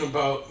thinking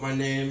about my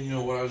name, you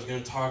know, what I was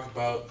going to talk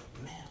about,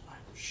 man, I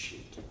was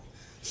shaking.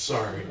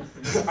 Sorry.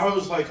 I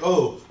was like,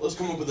 oh, let's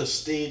come up with a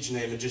stage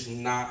name and just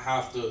not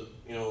have to,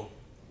 you know,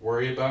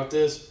 worry about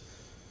this.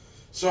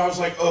 So I was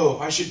like, oh,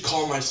 I should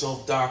call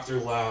myself Dr.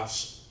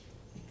 Laughs.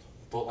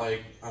 But,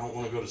 like, I don't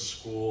want to go to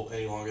school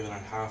any longer than I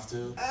have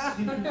to.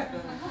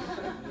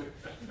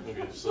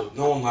 Okay, so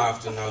no one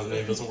laughed, and now the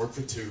name doesn't work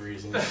for 2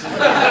 reasons.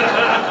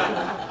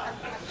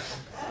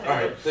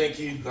 Alright, thank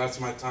you.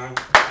 That's my time.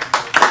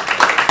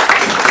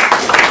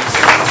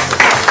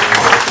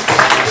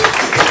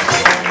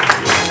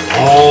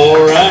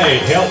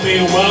 Alright, help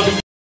me welcome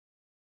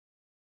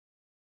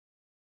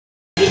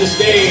to the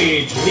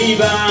stage,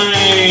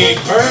 Levi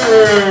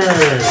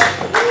Bird.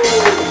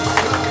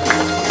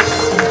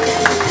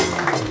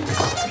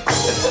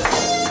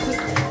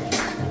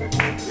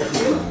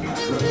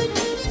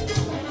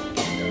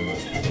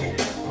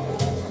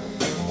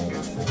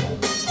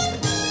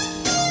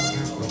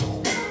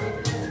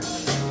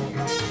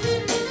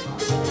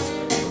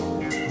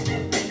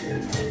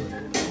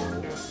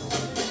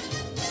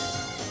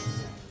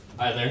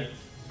 Hi there.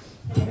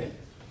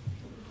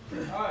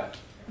 Hi.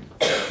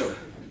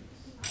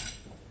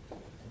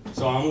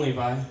 So I'm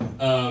Levi.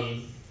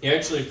 You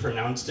actually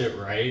pronounced it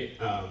right.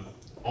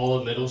 All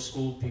of middle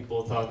school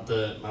people thought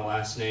that my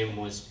last name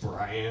was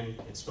Brian.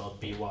 It's spelled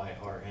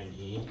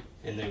B-Y-R-N-E,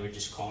 and they would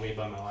just call me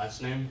by my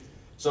last name.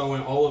 So I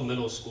went all of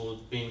middle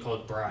school being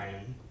called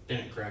Brian.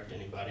 Didn't correct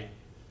anybody.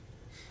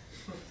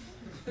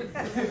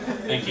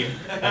 Thank you.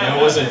 I know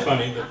it wasn't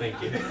funny, but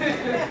thank you.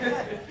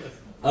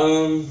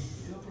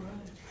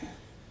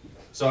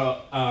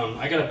 So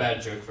I got a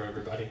bad joke for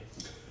everybody.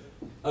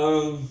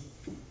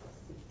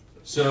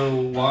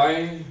 So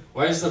why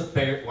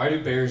do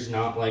bears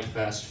not like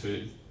fast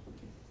food?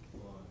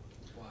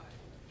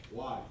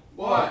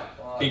 Why?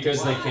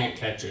 Because they can't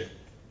catch it.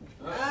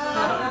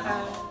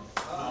 That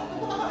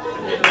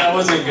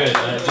wasn't good.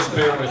 Just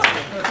bear with me.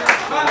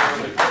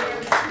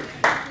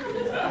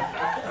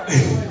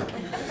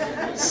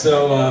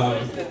 So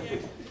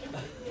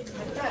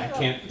I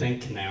can't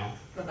think now.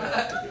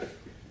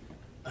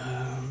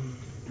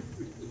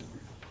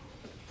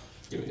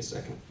 Give me a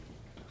second.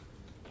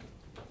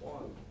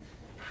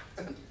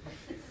 Okay,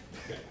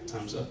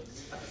 time's up.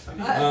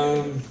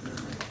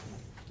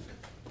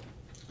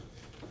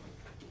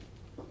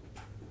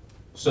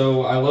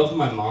 So I love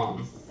my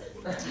mom.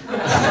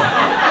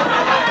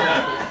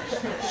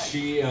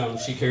 She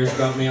cares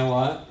about me a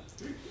lot,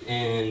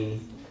 and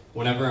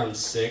whenever I'm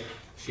sick,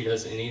 she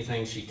does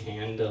anything she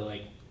can to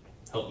like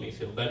help me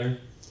feel better.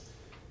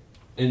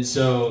 And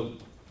so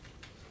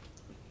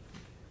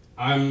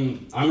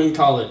I'm in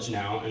college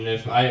now, and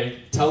if I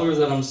tell her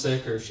that I'm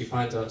sick or if she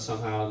finds out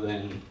somehow,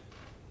 then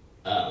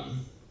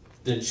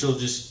she'll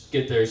just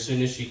get there as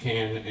soon as she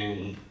can,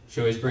 and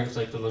she always brings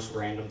like the most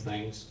random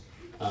things.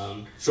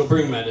 She'll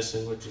bring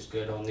medicine, which is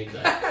good, I'll need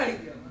that.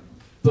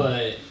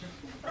 But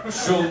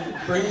she'll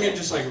bring me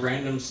just like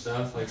random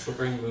stuff, like she'll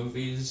bring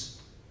movies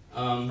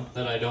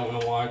that I don't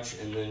want to watch,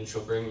 and then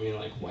she'll bring me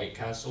like White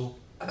Castle.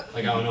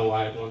 Like I don't know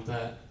why I'd want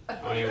that. I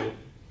don't even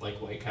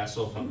like White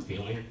Castle if I'm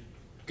feeling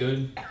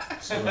good.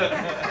 So I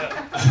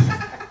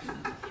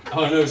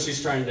don't know if she's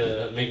trying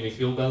to make me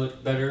feel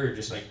better or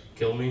just like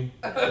kill me.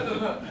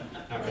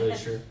 Not really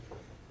sure.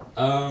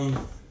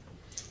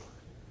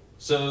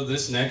 So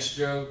this next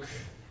joke,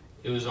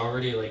 it was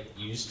already like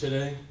used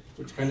today,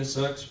 which kind of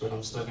sucks, but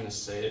I'm still gonna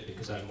say it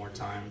because I have more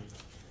time.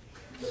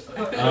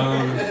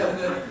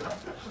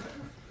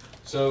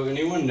 So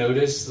anyone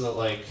notice that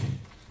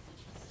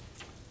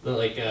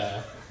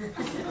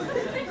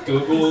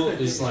Google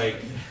is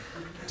like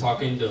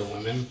talking to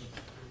women?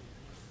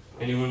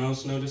 Anyone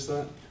else notice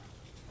that?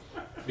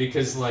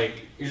 Because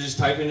like you're just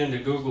typing into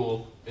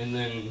Google and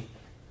then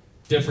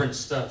different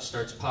stuff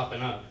starts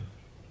popping up,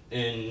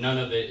 and none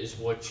of it is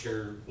what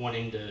you're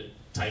wanting to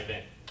type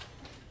in.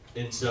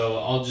 And so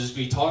I'll just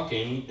be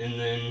talking, and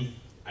then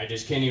I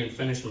just can't even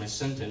finish my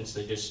sentence.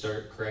 They just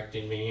start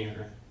correcting me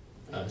or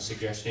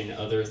suggesting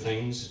other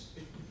things.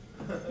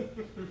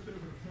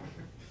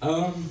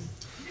 So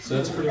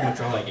that's pretty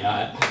much all I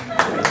got. So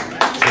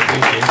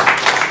thank you.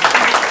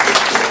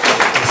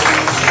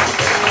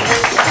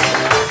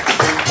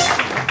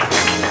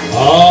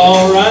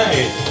 All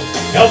right.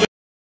 Help me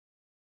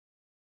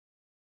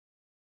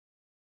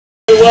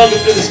welcome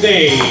to the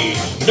stage,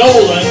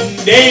 Nolan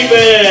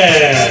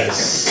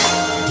Davis.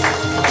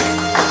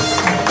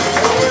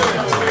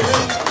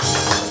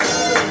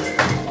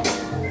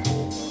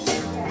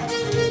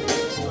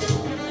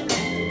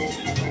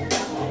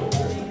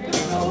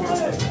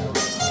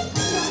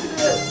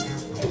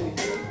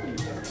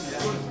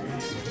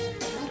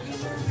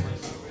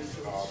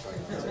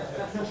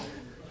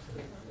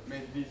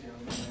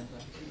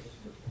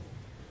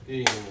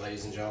 Good evening,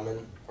 ladies and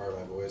gentlemen. Pardon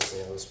my voice.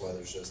 You know, this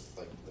weather's just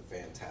like the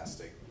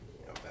fantastic,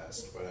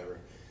 best, whatever.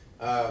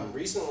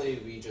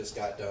 Recently, we just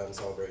got done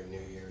celebrating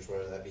New Year's,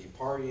 whether that be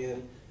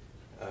partying,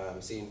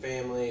 seeing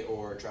family,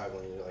 or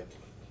traveling,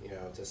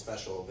 to a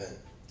special event.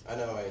 I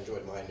know I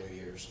enjoyed my New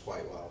Year's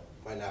quite well.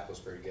 My nap was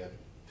pretty good.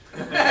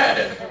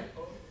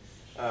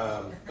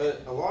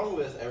 But along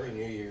with every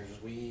New Year's,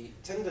 we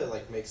tend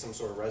to make some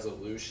sort of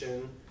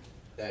resolution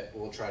that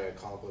we'll try to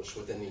accomplish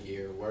within the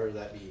year, whether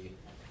that be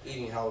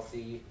eating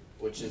healthy,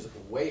 which is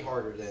way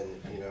harder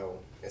than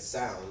it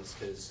sounds,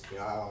 because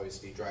I always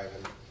be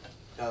driving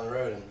down the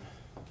road and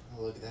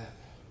oh, look at that,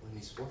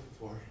 Wendy's 4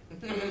 for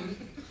 4,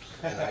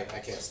 and I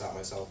can't stop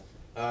myself.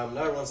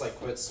 Another one's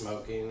quit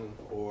smoking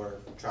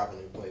or travel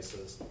new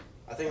places.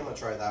 I think I'm gonna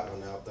try that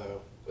one out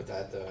though with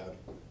that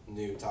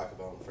new Taco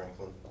Bell in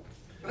Franklin.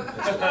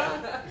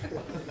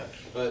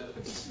 But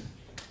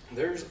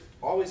there's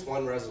always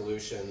one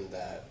resolution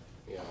that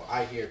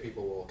I hear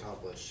people will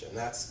accomplish, and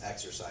that's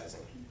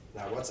exercising.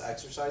 Now, what's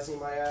exercising,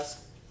 you might ask?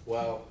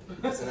 Well,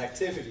 it's an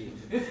activity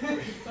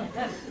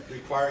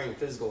requiring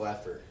physical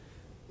effort.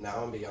 Now,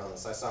 I'm gonna be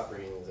honest, I stopped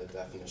reading the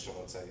definition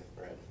once I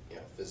read,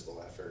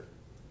 physical effort.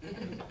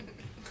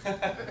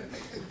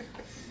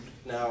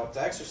 Now,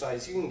 to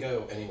exercise, you can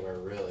go anywhere,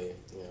 really.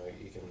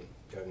 You can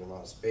go to your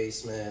mom's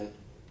basement,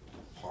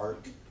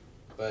 park,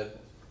 but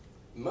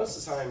most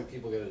of the time,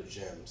 people go to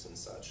gyms and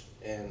such.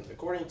 And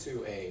according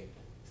to a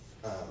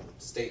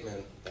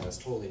statement that is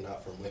totally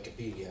not from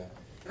Wikipedia,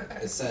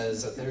 it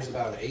says that there's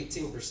about an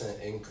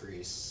 18%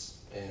 increase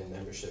in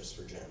memberships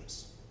for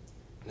gyms.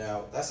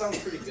 Now, that sounds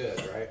pretty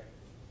good, right?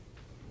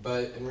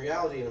 But in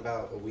reality, in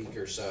about a week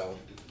or so,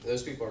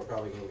 those people are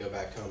probably going to go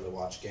back home to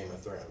watch Game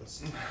of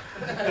Thrones,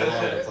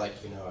 along with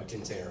a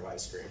container of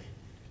ice cream.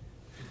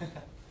 Now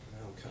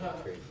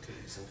I'm creating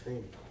cookies and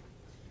cream.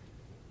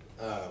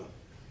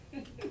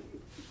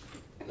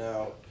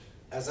 Now,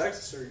 as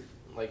exercise,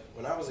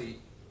 when I was a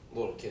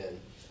little kid,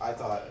 I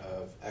thought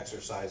of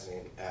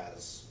exercising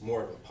as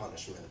more of a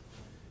punishment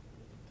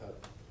than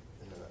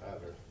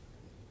other.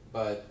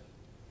 But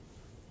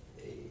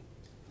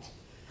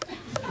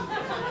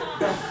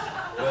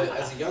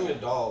as a young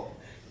adult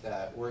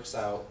that works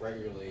out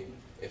regularly,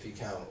 if you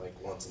count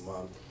once a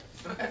month,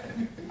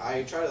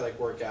 I try to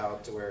work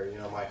out to where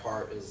my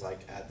heart is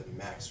at the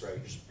max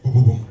rate, just boom,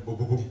 boom, boom, boom,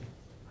 boom, boom.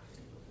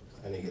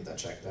 I need to get that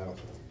checked out.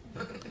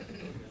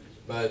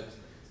 But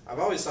I've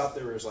always thought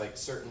there was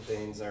certain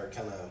things that are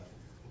kind of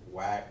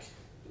whack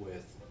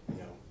with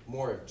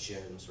more of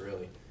gyms,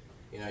 really.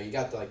 You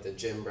got the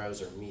gym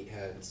bros or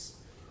meatheads.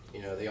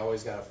 They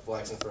always got to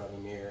flex in front of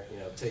the mirror.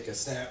 Take a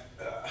snap,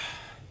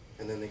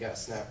 and then they got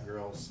snap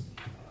girls.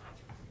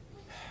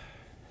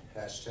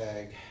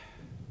 Hashtag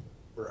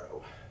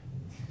bro.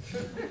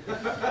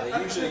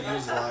 They usually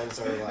use lines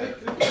that are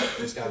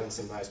just got in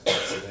some nice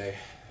parts today.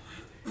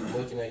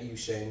 Looking at you,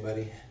 Shane,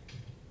 buddy.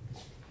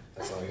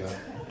 That's all I got.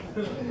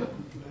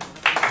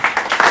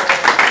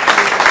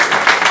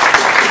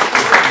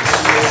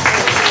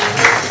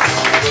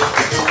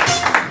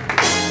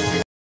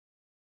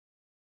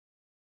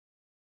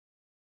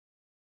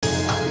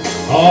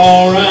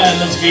 All right,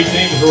 let's keep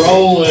things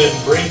rolling.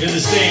 Bring to the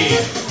stage,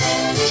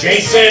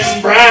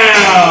 Jason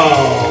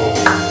Brown.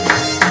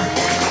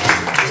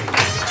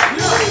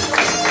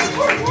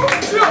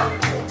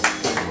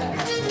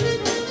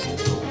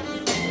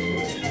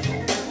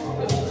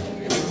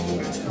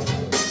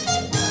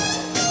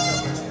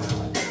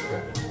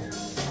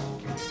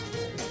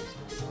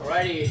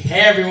 Alrighty,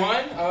 hey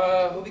everyone.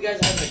 Hope you guys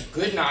are having a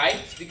good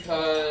night,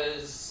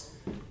 because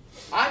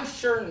I'm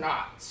sure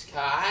not.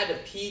 I had to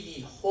pee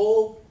the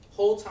whole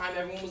time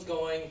everyone was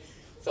going.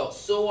 Felt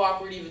so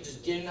awkward even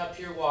just getting up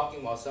here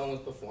walking while someone was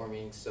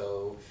performing.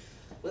 So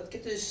let's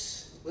get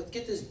this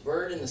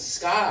bird in the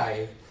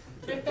sky.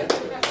 That's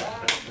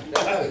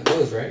how it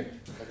goes, right?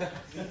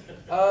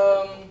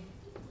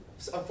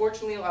 So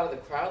unfortunately, a lot of the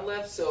crowd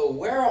left. So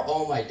where are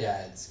all my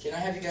dads? Can I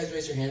have you guys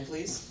raise your hand,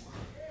 please?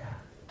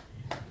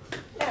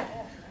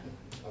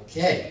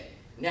 Okay.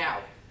 Now,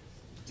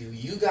 do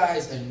you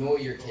guys annoy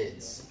your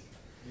kids?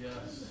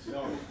 Yes.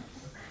 No.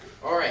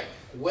 All right.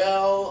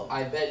 Well,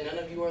 I bet none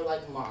of you are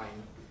like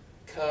mine,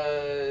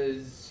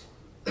 cause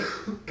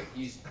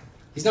he's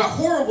not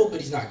horrible, but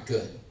he's not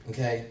good.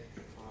 Okay.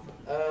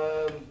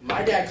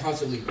 My dad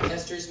constantly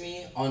pesters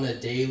me on a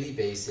daily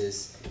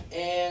basis,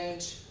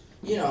 and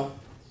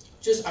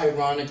just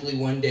ironically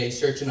one day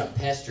searching up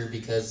pester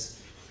because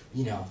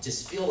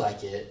just feel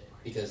like it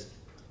because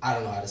I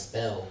don't know how to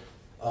spell.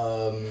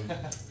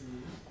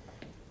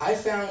 I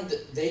found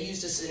they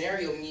used a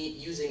scenario me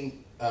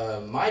using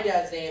my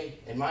dad's name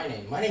and my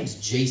name. My name's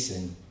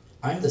Jason.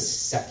 I'm the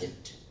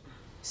second.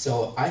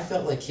 So I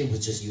felt like he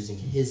was just using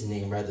his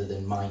name rather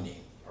than my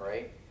name, all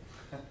right?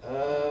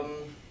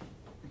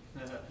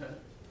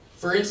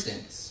 For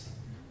instance,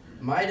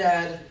 my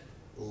dad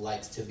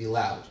likes to be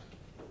loud.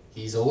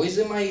 He's always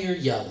in my ear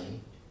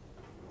yelling.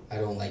 I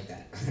don't like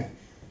that.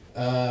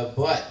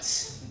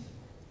 But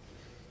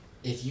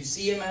if you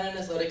see him at an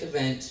athletic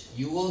event,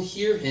 you will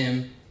hear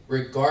him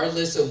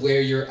regardless of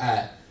where you're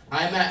at.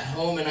 I'm at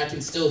home and I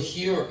can still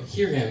hear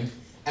him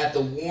at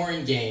the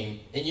Warren game.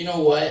 And you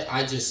know what?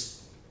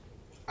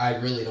 I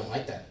really don't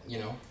like that, you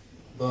know?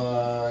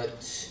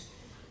 But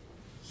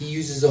he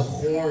uses a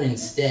horn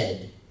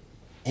instead.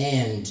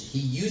 And he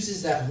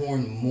uses that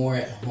horn more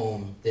at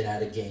home than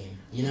at a game,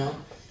 you know?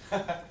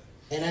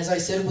 And as I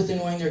said with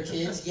annoying their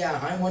kids, yeah,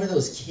 I'm one of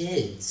those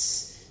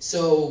kids.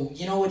 So,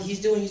 you know what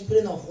he's doing? He's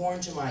putting the horn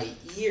to my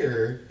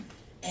ear.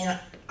 And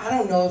I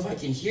don't know if I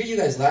can hear you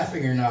guys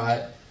laughing or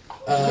not.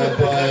 But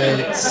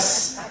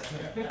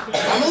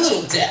I'm a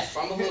little deaf.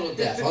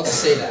 I'll just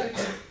say that.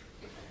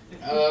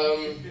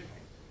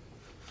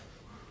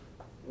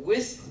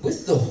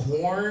 With the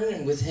horn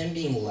and with him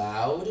being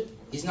loud,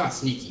 he's not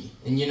sneaky.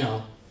 And you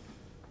know,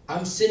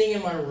 I'm sitting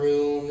in my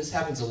room, this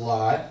happens a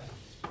lot,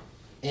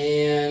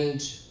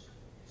 and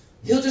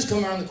he'll just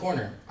come around the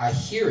corner. I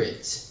hear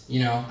it, you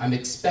know, I'm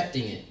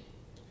expecting it.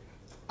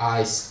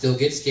 I still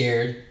get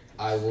scared.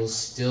 I will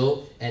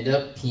still end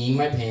up peeing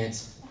my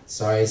pants.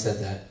 Sorry I said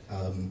that.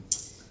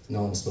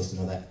 No one was supposed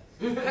to know that.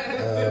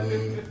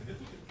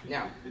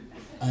 Now,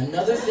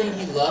 another thing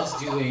he loves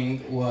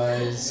doing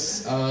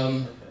was,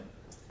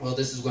 well,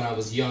 this is when I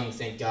was young,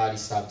 thank God he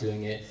stopped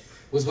doing it,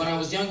 was when I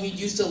was young, he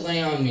used to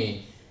lay on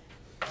me.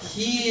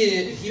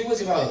 He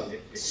was about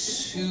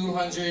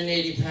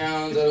 280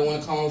 pounds. I don't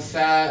want to call him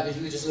fat, but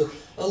he was just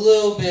a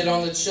little bit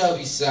on the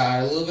chubby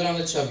side,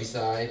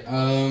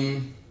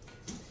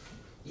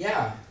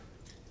 Yeah,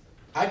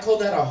 I call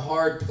that a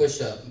hard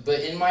push-up, but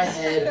in my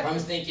head, I'm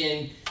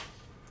thinking,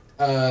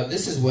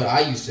 this is what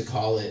I used to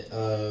call it,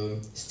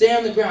 stay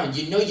on the ground,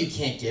 you know you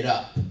can't get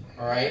up,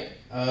 all right?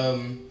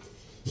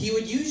 He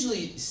would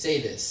usually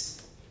say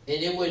this,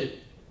 and it would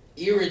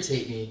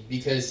irritate me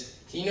because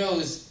he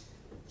knows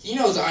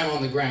I'm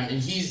on the ground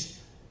and he's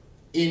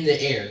in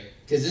the air.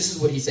 Because this is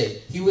what he'd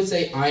say. He would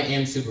say, I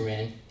am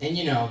Superman. And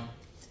you know,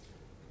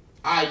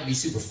 I'd be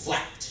super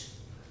flat.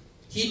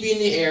 He'd be in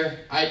the air,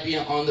 I'd be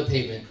on the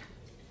pavement.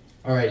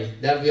 Alrighty,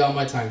 that'll be all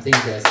my time. Thank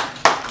you guys.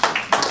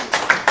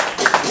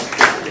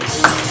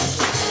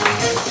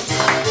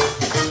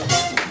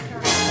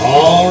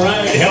 All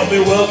right, help me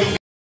welcome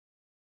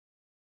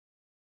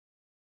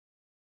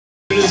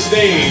to the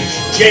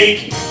stage,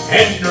 Jake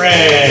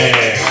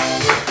Hendricks.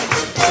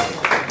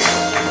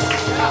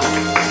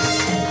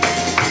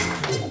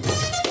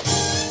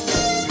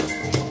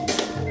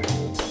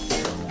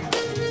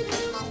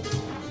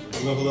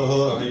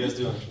 Hello. How you guys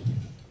doing?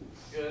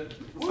 Good.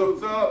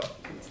 What's up?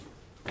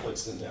 Like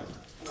sitting down.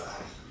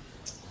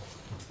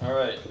 All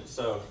right,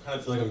 so I kind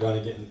of feel like I'm kind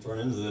of getting thrown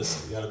into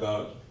this. We had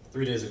about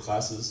 3 days of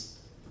classes.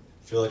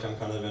 I feel like I'm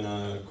kind of in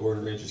a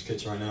Gordon Ramsay's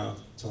kitchen right now,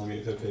 telling me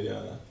to cook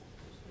a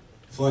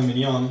filet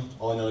mignon.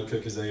 All I know to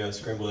cook is a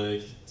scrambled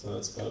egg, so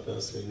that's about the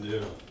best I can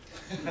do.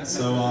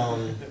 So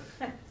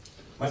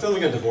my family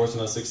got divorced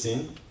when I was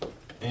 16,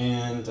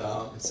 and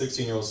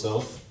 16-year-old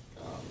self.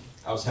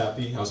 I was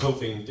happy. I was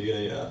hoping to get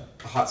a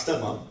hot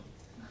stepmom.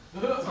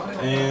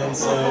 And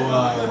so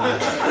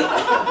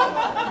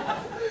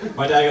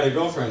my dad got a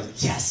girlfriend.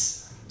 Like,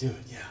 yes, do it,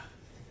 yeah.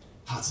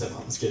 Hot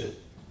stepmom, let's get it.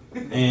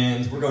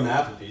 And we're going to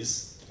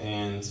Applebee's,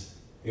 and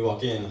we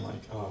walk in, and I'm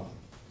like, oh,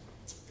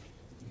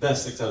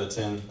 best 6 out of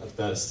 10 at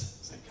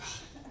best. It's like,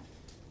 God,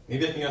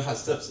 maybe I can get a hot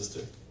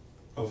stepsister,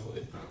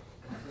 hopefully.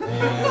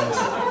 And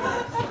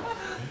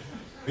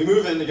we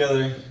move in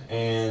together,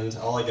 and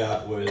all I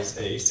got was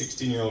a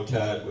 16-year-old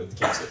cat with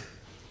cancer.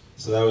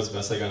 So that was the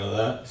best I got out of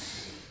that.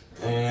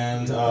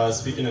 And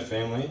speaking of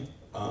family,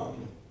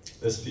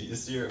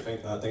 this year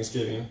at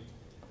Thanksgiving,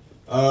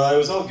 it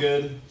was all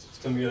good.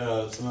 Just gonna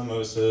get some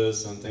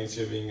mimosas, some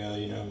Thanksgiving,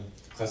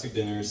 classic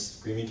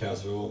dinners, green bean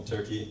casserole,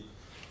 turkey.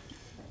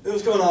 It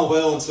was going all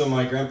well until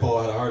my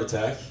grandpa had a heart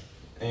attack,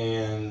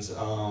 and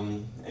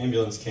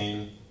ambulance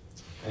came,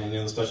 and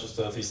the special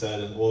stuff he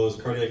said, and well, it was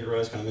cardiac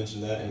arrest. Kind of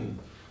mentioned that, and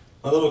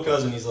my little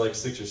cousin, he's like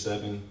 6 or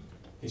 7.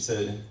 He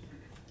said,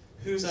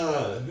 "Who's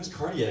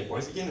cardiac? Why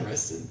is he getting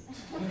arrested?"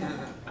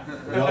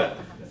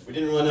 We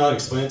didn't really know how to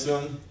explain it to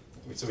him,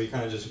 so we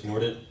kind of just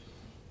ignored it.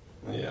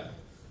 Yeah.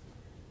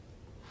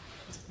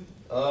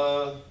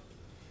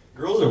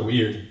 Girls are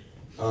weird.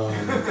 A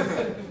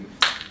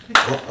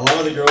lot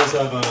of the girls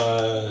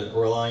are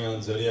relying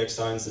on zodiac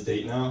signs to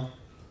date now.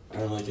 I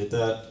don't really get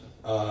that.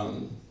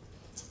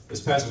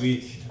 This past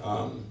week,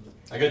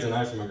 I got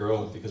denied from a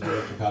girl because we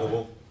weren't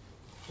compatible.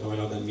 I don't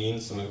know what that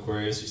means. I'm an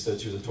Aquarius. She said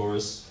she was a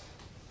Taurus.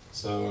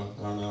 So,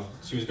 I don't know.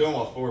 She was going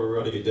well forward. We were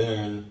about to get dinner,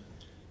 and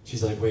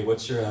she's like, wait,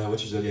 what's your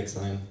zodiac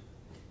sign?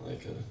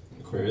 like an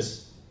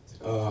Aquarius.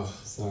 Oh,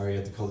 sorry, I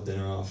had to call the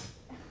dinner off.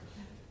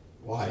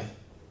 Why?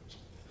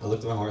 I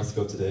looked at my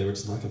horoscope today, we're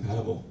just not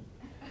compatible.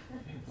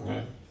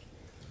 Alright.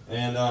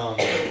 And,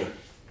 let's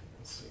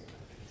see.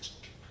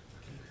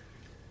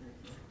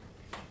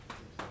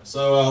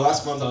 So,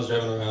 last month I was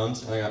driving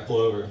around, and I got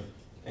pulled over.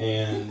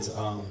 And,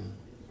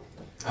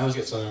 I always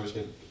get so nervous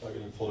getting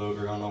pulled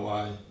over, I don't know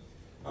why.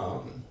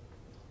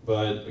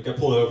 But I got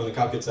pulled over, and the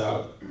cop gets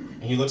out,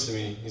 and he looks at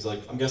me, he's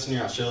like, I'm guessing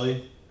you're not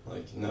Shelly? I'm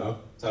like, no.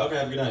 He's like, okay,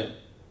 have a good night.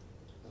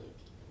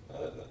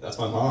 That's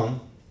my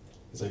mom.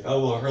 He's like, oh,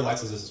 well, her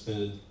license is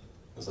suspended.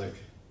 I was like,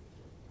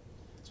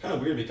 it's kind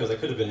of weird because I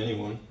could have been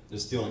anyone,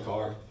 just stealing a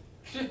car.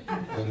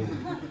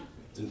 And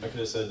I could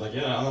have said, like,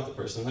 yeah, I'm not the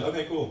person. Like,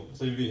 okay, cool,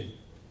 let's leave it be.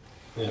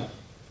 Yeah.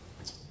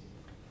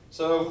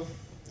 So,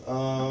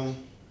 I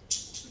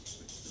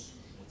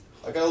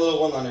got a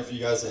little one-liner for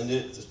you guys to end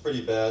it. It's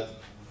pretty bad.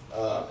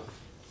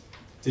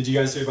 Did you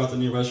guys hear about the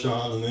new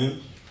restaurant on the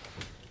moon?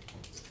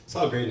 It's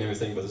all great and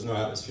everything, but there's no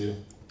atmosphere.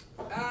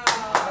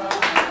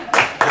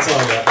 That's all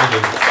I got. Thank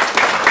you.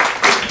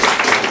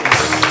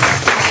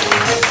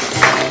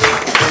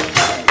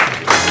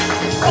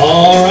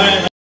 All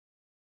right.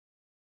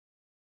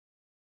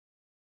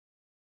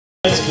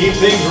 Let's keep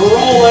things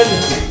rolling.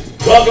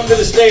 Welcome to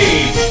the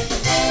stage,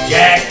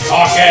 Jack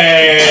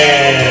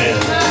Hawkins.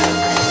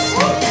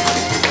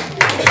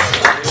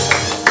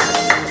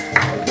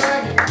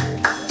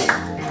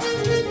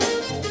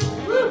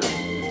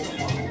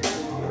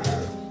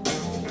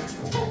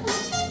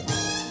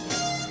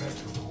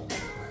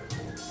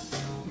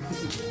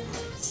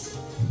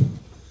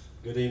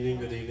 Good evening,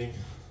 good evening.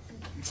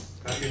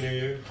 Happy New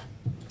Year.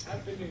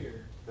 Happy New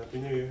Year. Happy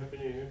New Year, Happy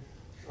New Year.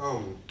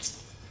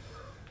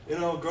 You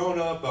know, growing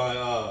up,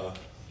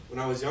 when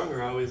I was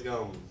younger, I always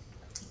go,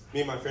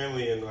 me and my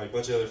family and like a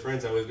bunch of other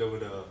friends, I always go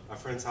to a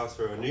friend's house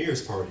for a New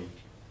Year's party.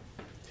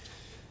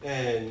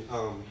 And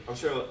I'm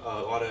sure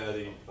a lot of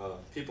other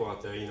people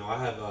out there, you know, I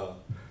have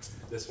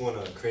this one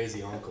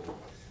crazy uncle,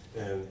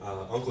 and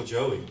Uncle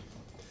Joey.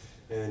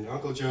 And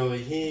Uncle Joey,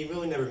 he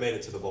really never made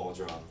it to the ball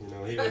drop. You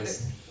know, he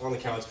was on the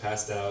couch,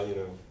 passed out, you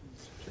know.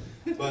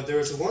 But there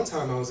was one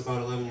time I was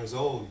about 11 years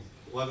old,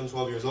 11,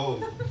 12 years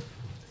old.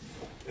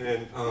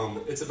 And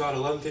it's about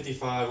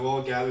 11:55, we're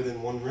all gathered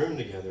in one room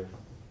together.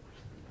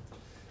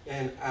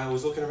 And I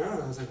was looking around,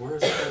 and I was like,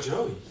 where's Uncle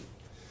Joey?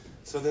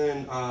 So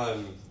then I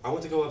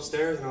went to go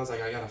upstairs, and I was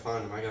like, I gotta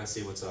find him, I gotta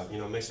see what's up, you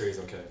know, make sure he's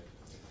okay.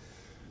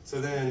 So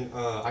then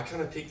I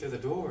kind of peeked through the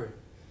door,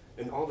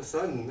 and all of a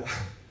sudden,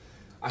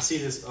 I see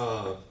this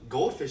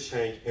goldfish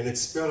tank, and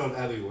it's spread out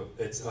everywhere.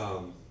 It's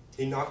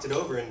he knocked it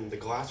over, and the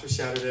glass was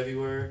shattered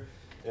everywhere.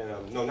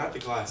 And no, not the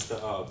glass.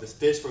 The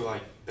fish were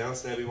like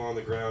bouncing everywhere on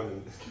the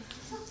ground,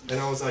 and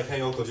I was like,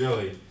 "Hey, Uncle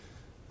Joey,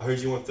 I heard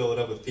you want to fill it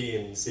up with pee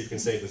and see if you can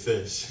save the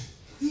fish."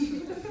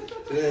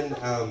 And then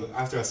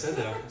after I said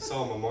that, I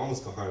saw my mom was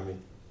behind me,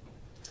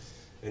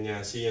 and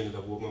yeah, she ended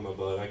up whooping my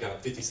butt. I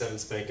got 57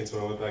 spankings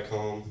when I went back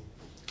home.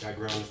 Got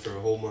grounded for a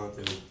whole month,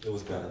 and it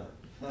was bad.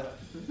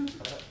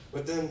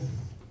 But then,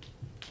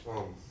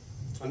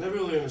 I never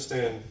really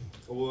understand.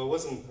 Well, I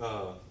wasn't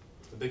a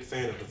big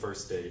fan of the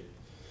first date.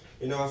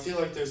 You know, I feel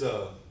like there's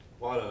a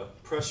lot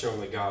of pressure on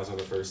the guys on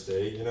the first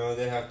date. You know,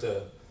 they have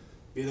to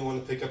be the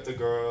one to pick up the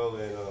girl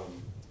and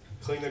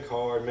clean the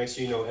car and make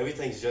sure, you know,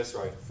 everything's just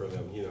right for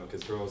them, you know,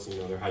 because girls, you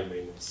know, they're high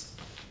maintenance.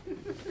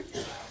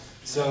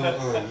 So,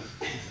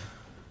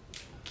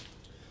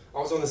 I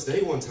was on this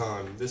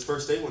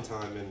first date one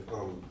time, and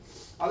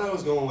I thought it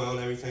was going well and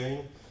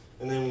everything.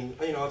 And then,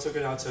 you know, I took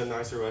it out to a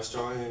nicer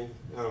restaurant, and,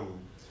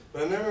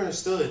 but I never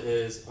understood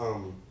is,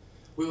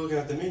 we were looking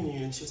at the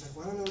menu, and she was like,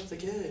 well, I don't know what to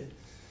get.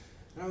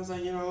 And I was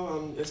like, you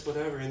know, it's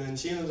whatever. And then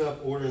she ended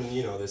up ordering,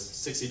 you know, this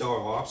 $60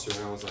 lobster,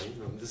 and I was like,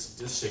 you know, this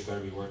shit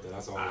better be worth it.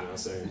 That's all I'm gonna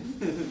say.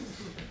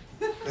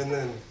 And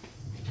then,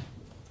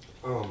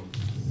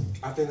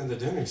 at the end of the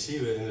dinner, she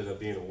ended up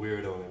being a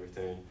weirdo and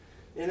everything.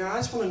 And I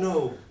just want to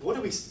know, what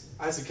do we,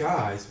 as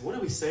guys, what do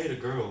we say to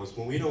girls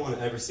when we don't want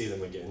to ever see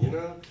them again? You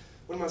know,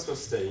 what am I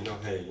supposed to say? You know,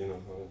 hey, you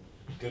know,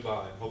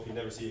 goodbye. Hope you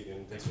never see you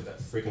again. Thanks for that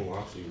freaking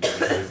lobster you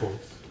paid for.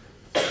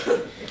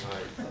 Alright.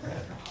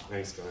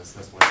 Thanks, guys.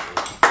 That's my story.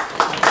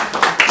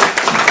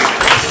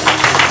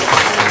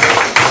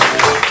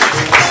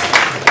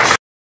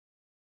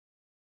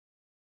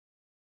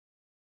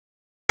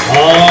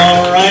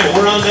 All right,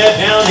 we're on that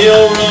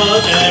downhill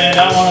run, and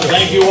I want to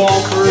thank you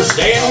all for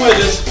staying with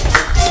us.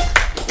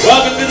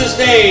 Welcome to the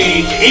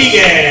stage,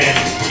 Egan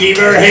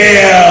Beaver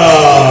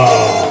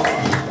Hill.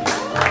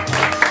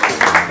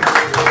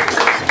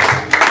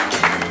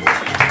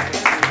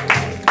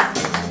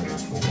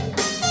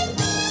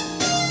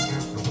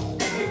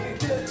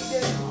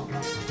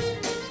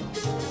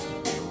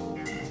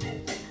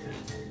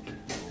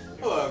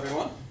 Hello,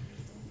 everyone.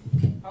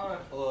 Hi.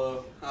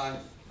 Hello. Hi.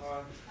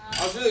 Hi.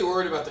 I was really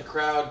worried about the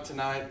crowd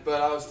tonight,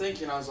 but I was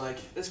thinking, I was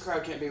like, this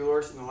crowd can't be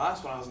worse than the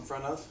last one I was in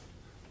front of.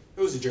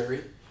 It was a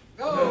jury.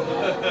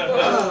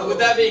 With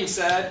that being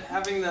said,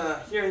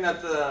 hearing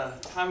that the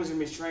time was going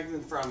to be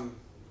strengthened from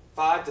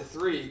 5 to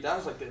 3, that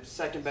was like the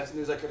second best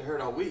news I could have heard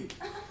all week.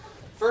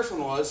 First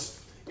one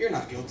was, you're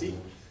not guilty.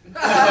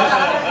 But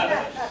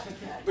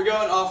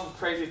going off of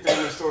crazy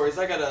family stories,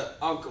 I got an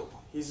uncle.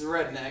 He's a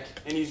redneck,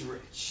 and he's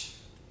rich.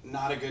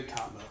 Not a good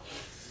combo.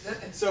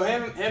 So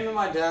him and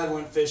my dad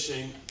went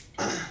fishing.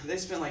 They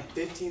spent like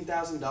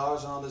 $15,000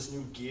 on all this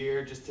new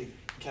gear just to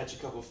catch a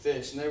couple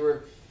fish. And they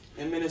were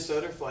in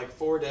Minnesota for like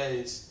 4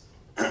 days.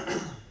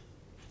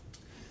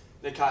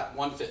 They caught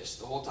one fish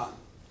the whole time.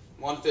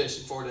 One fish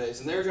in 4 days.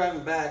 And they were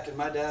driving back, and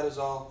my dad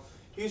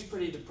he was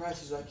pretty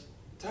depressed. He's like,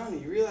 Tony,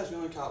 you realize we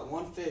only caught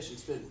one fish and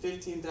spent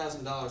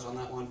 $15,000 on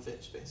that one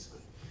fish,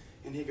 basically.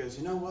 And he goes,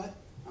 you know what?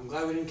 I'm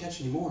glad we didn't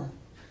catch any more.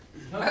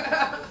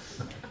 I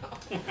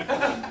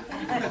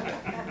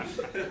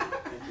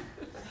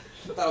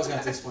thought I was going to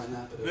have to explain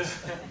that, but it was,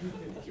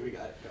 thank you, we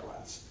got it, got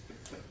laughs.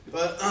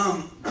 But,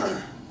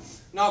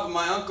 no, but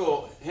my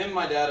uncle, him and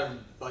my dad are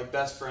like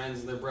best friends,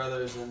 and they're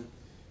brothers, and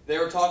they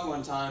were talking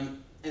one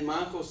time, and my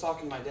uncle was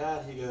talking to my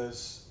dad. He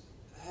goes,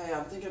 hey,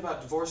 I'm thinking about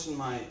divorcing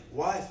my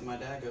wife. And my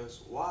dad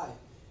goes, why?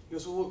 He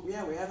goes, well,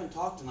 yeah, we haven't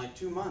talked in like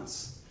 2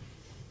 months.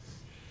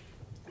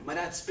 My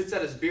dad spits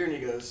out his beer and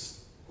he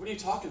goes, what are you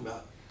talking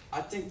about?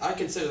 I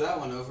consider that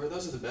one over.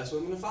 Those are the best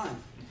women to find.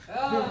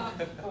 Oh.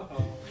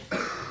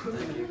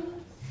 Thank you.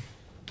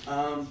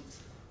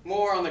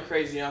 More on the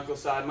crazy uncle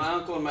side. My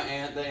uncle and my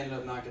aunt, they ended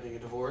up not getting a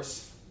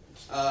divorce.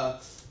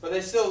 But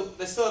they still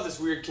have this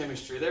weird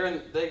chemistry.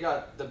 They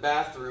got the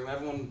bathroom.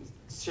 Everyone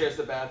shares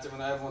the bathroom,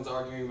 and everyone's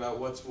arguing about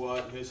what's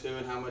what, who's who,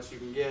 and how much you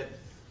can get.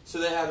 So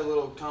they had a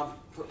little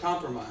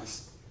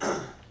compromise.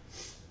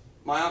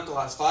 My uncle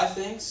has 5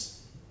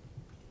 things.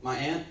 My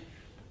aunt,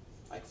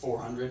 like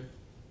 400.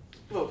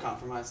 A little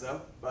compromise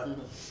though, but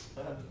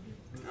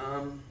I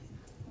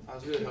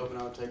was really hoping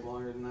I would take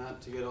longer than that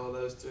to get all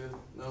those through.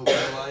 No blue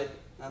light,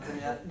 nothing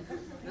yet.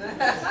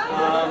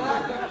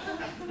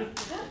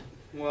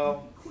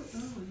 Well,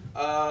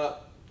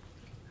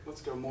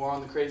 let's go more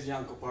on the crazy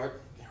uncle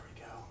part. There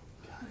we go.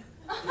 Got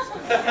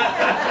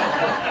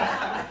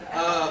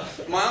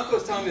it. My uncle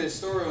was telling me this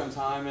story one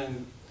time,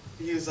 and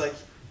he was like,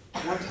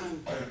 one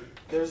time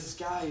there was this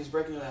guy who's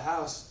breaking into the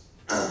house,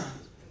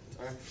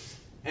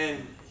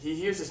 and he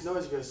hears this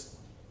noise. He goes,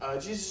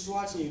 Jesus is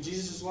watching you,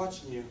 Jesus is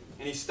watching you.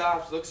 And he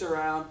stops, looks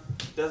around,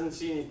 doesn't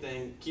see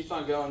anything, keeps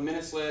on going.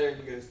 Minutes later,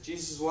 he goes,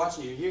 Jesus is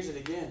watching you. He hears it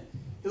again.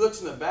 He looks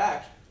in the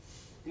back,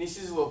 and he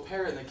sees a little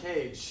parrot in the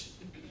cage.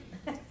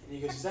 And he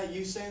goes, is that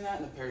you saying that?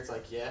 And the parrot's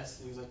like, yes.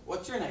 And he's like,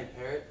 what's your name,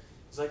 parrot?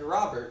 He's like,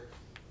 Robert.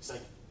 He's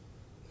like,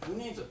 who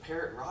names a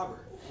parrot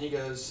Robert? And he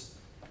goes,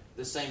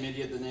 the same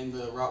idiot that named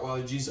the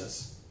Rottweiler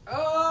Jesus.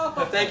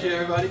 Oh! Thank you,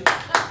 everybody.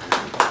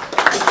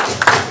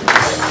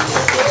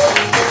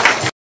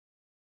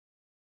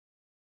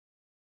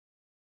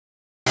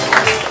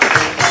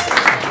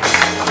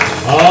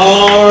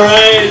 All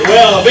right,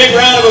 well, a big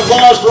round of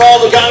applause for all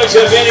the comics who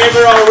have been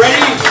here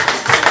already.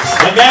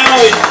 And now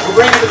we're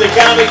bringing the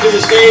comic to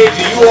the stage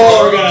that you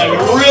all are going to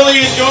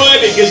really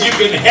enjoy because you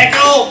can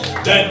heckle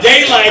the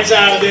daylights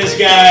out of this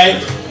guy.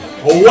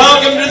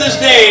 Welcome to the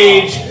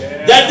stage,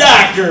 the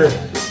doctor,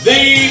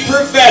 the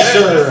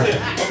professor,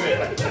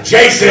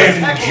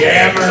 Jason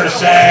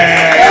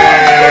Jamerson.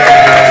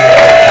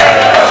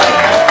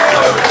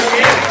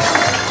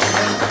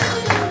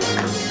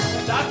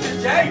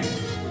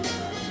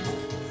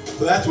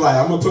 So that's right,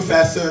 I'm a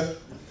professor,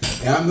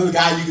 and I'm the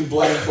guy you can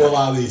blame for a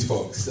lot of these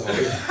folks. So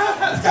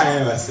yeah, it's kind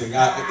of interesting.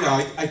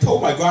 I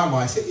told my grandma,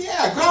 I said,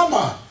 yeah,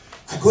 grandma,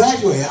 I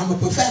graduated, I'm a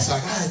professor, I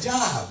got a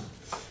job.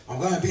 I'm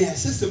going to be an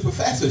assistant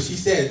professor. She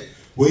said,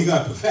 what are you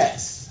going to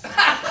profess?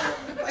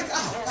 I'm like,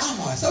 oh,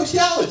 grandma,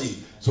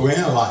 sociology. So he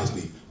analyzed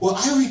me. Well,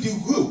 I only do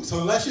groups, so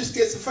unless you're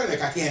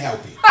schizophrenic, I can't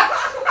help you.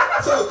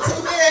 So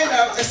then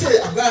I said,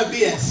 I'm going to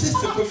be an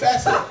assistant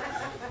professor.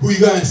 Who are you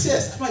going to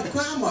assist? I'm like,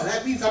 grandma,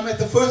 that means I'm at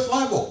the first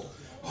level.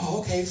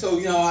 Oh, okay, so,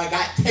 I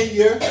got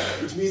tenure,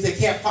 which means they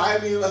can't fire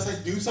me unless I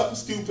do something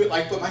stupid,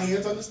 like put my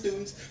hands on the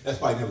students. That's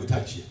why I never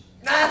touch you.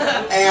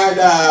 And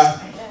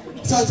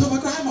so I told my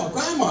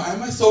grandma,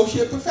 I'm an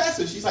associate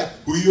professor. She's like,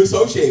 who you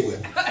associate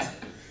with?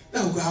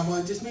 No, grandma,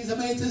 it just means I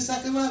made it to the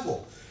second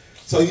level.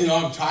 So,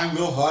 I'm trying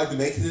real hard to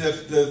make it to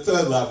the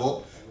third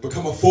level,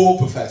 become a full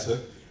professor.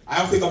 I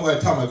don't think I'm going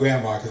to tell my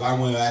grandma because I don't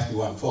want to ask me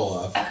what I'm full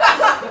of. But,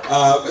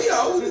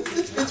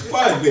 it's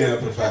fun being a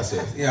professor.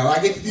 I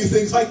get to do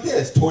things like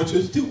this,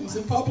 torture students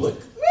in public.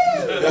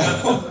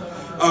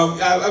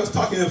 I was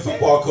talking to a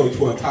football coach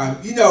one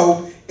time.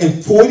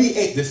 In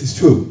 48, this is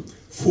true,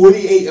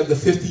 48 of the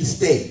 50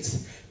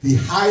 states, the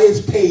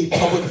highest paid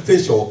public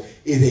official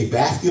is a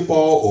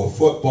basketball or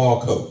football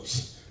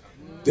coach.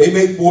 They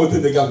make more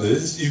than the governor.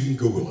 You can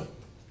Google it.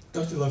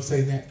 Don't you love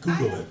saying that?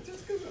 Google it.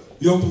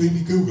 You don't believe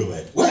me? Google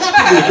it. What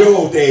happened in the good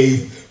old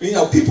days?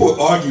 People would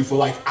argue for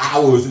like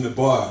hours in the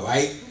bar,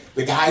 right?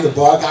 The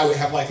bar guy would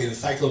have like an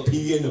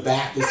encyclopedia in the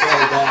back to sell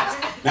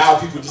that. Now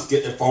people just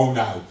get their phone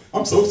out.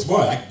 I'm so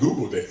smart, I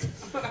Googled it.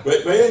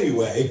 But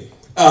anyway,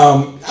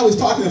 I was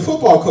talking to a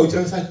football coach and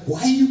I was like,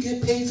 why do you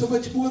get paid so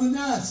much more than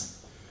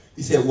us?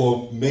 He said,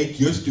 well, make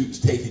your students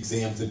take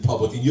exams in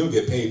public and you'll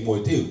get paid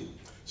more too.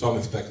 so I'm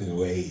expecting a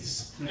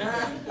raise.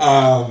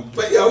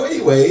 But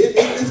anyway,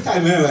 it's kind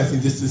of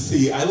interesting just to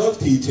see. I love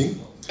teaching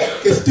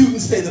because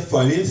students say the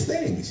funniest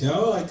things. Give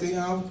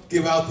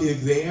out the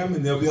exam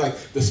and they'll be like,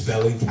 the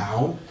spelling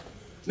count.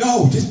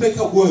 No, just make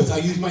up words. I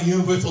use my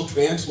universal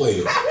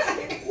translator.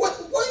 What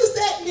does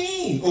that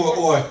mean?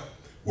 Or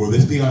will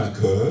this be on a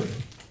curve?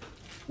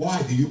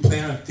 Why? Do you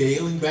plan on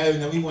failing better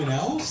than everyone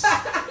else?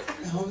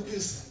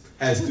 Just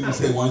as students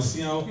say once,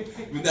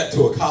 even that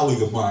to a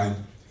colleague of mine,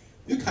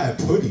 you're kind of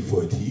pretty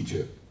for a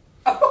teacher.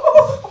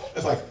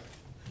 It's like,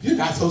 you're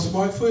not so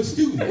smart for a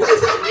student. What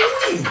does that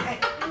mean?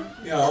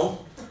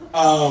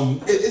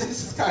 It's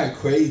just kind of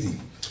crazy.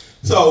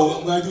 So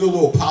I'm going to do a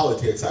little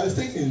politics. I was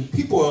thinking,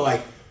 people are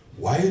like,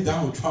 why did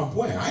Donald Trump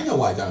win? I know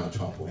why Donald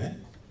Trump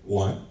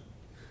won.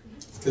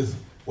 It's because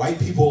white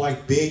people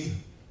like big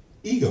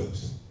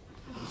egos.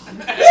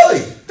 Really,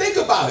 think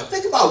about it.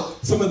 Think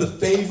about some of the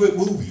favorite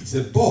movies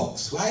and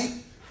books, right?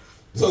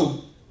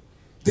 So,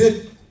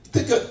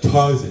 think of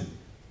Tarzan.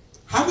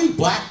 How many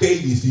black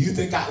babies do you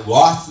think got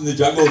lost in the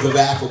jungles of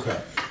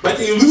Africa? But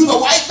they lose a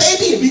white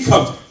baby and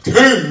becomes king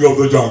of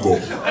the jungle.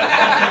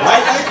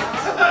 Right?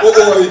 Or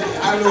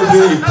I don't know if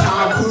there are any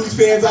Tom Cruise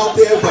fans out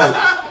there, but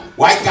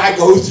white guy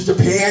goes to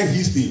Japan,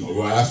 he's the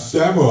last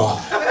samurai.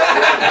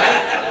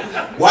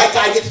 White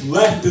guy gets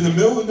left in the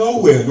middle of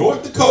nowhere,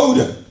 North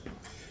Dakota.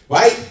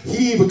 Right?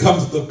 He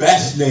becomes the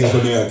best Native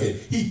American.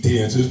 He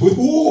dances with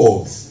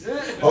wolves.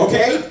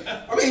 Okay?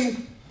 I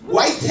mean,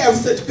 whites have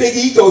such big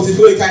egos, it's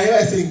really kind of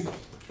interesting.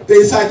 They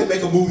decided to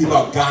make a movie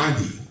about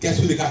Gandhi. Guess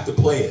who they got to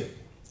play it?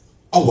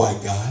 A white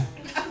guy.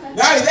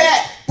 Not only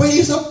that, but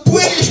he's a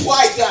British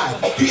white guy.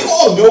 Do you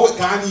all know what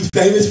Gandhi's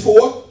famous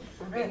for?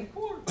 Being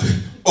poor.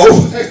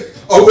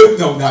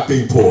 No, not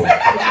being poor.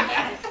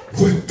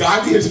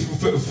 Gandhi is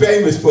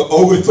famous for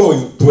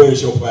overthrowing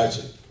British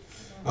oppression.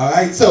 All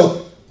right?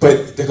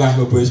 But they're going to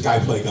have a British guy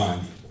play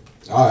Gandhi.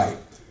 All right.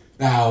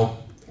 Now,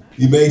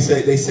 they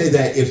say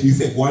that if you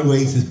think one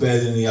race is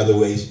better than the other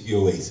race,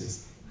 you're racist.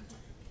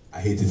 I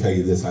hate to tell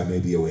you this, I may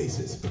be a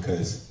racist,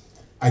 because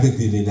I think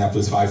the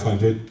Indianapolis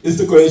 500 is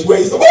the greatest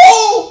race of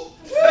all!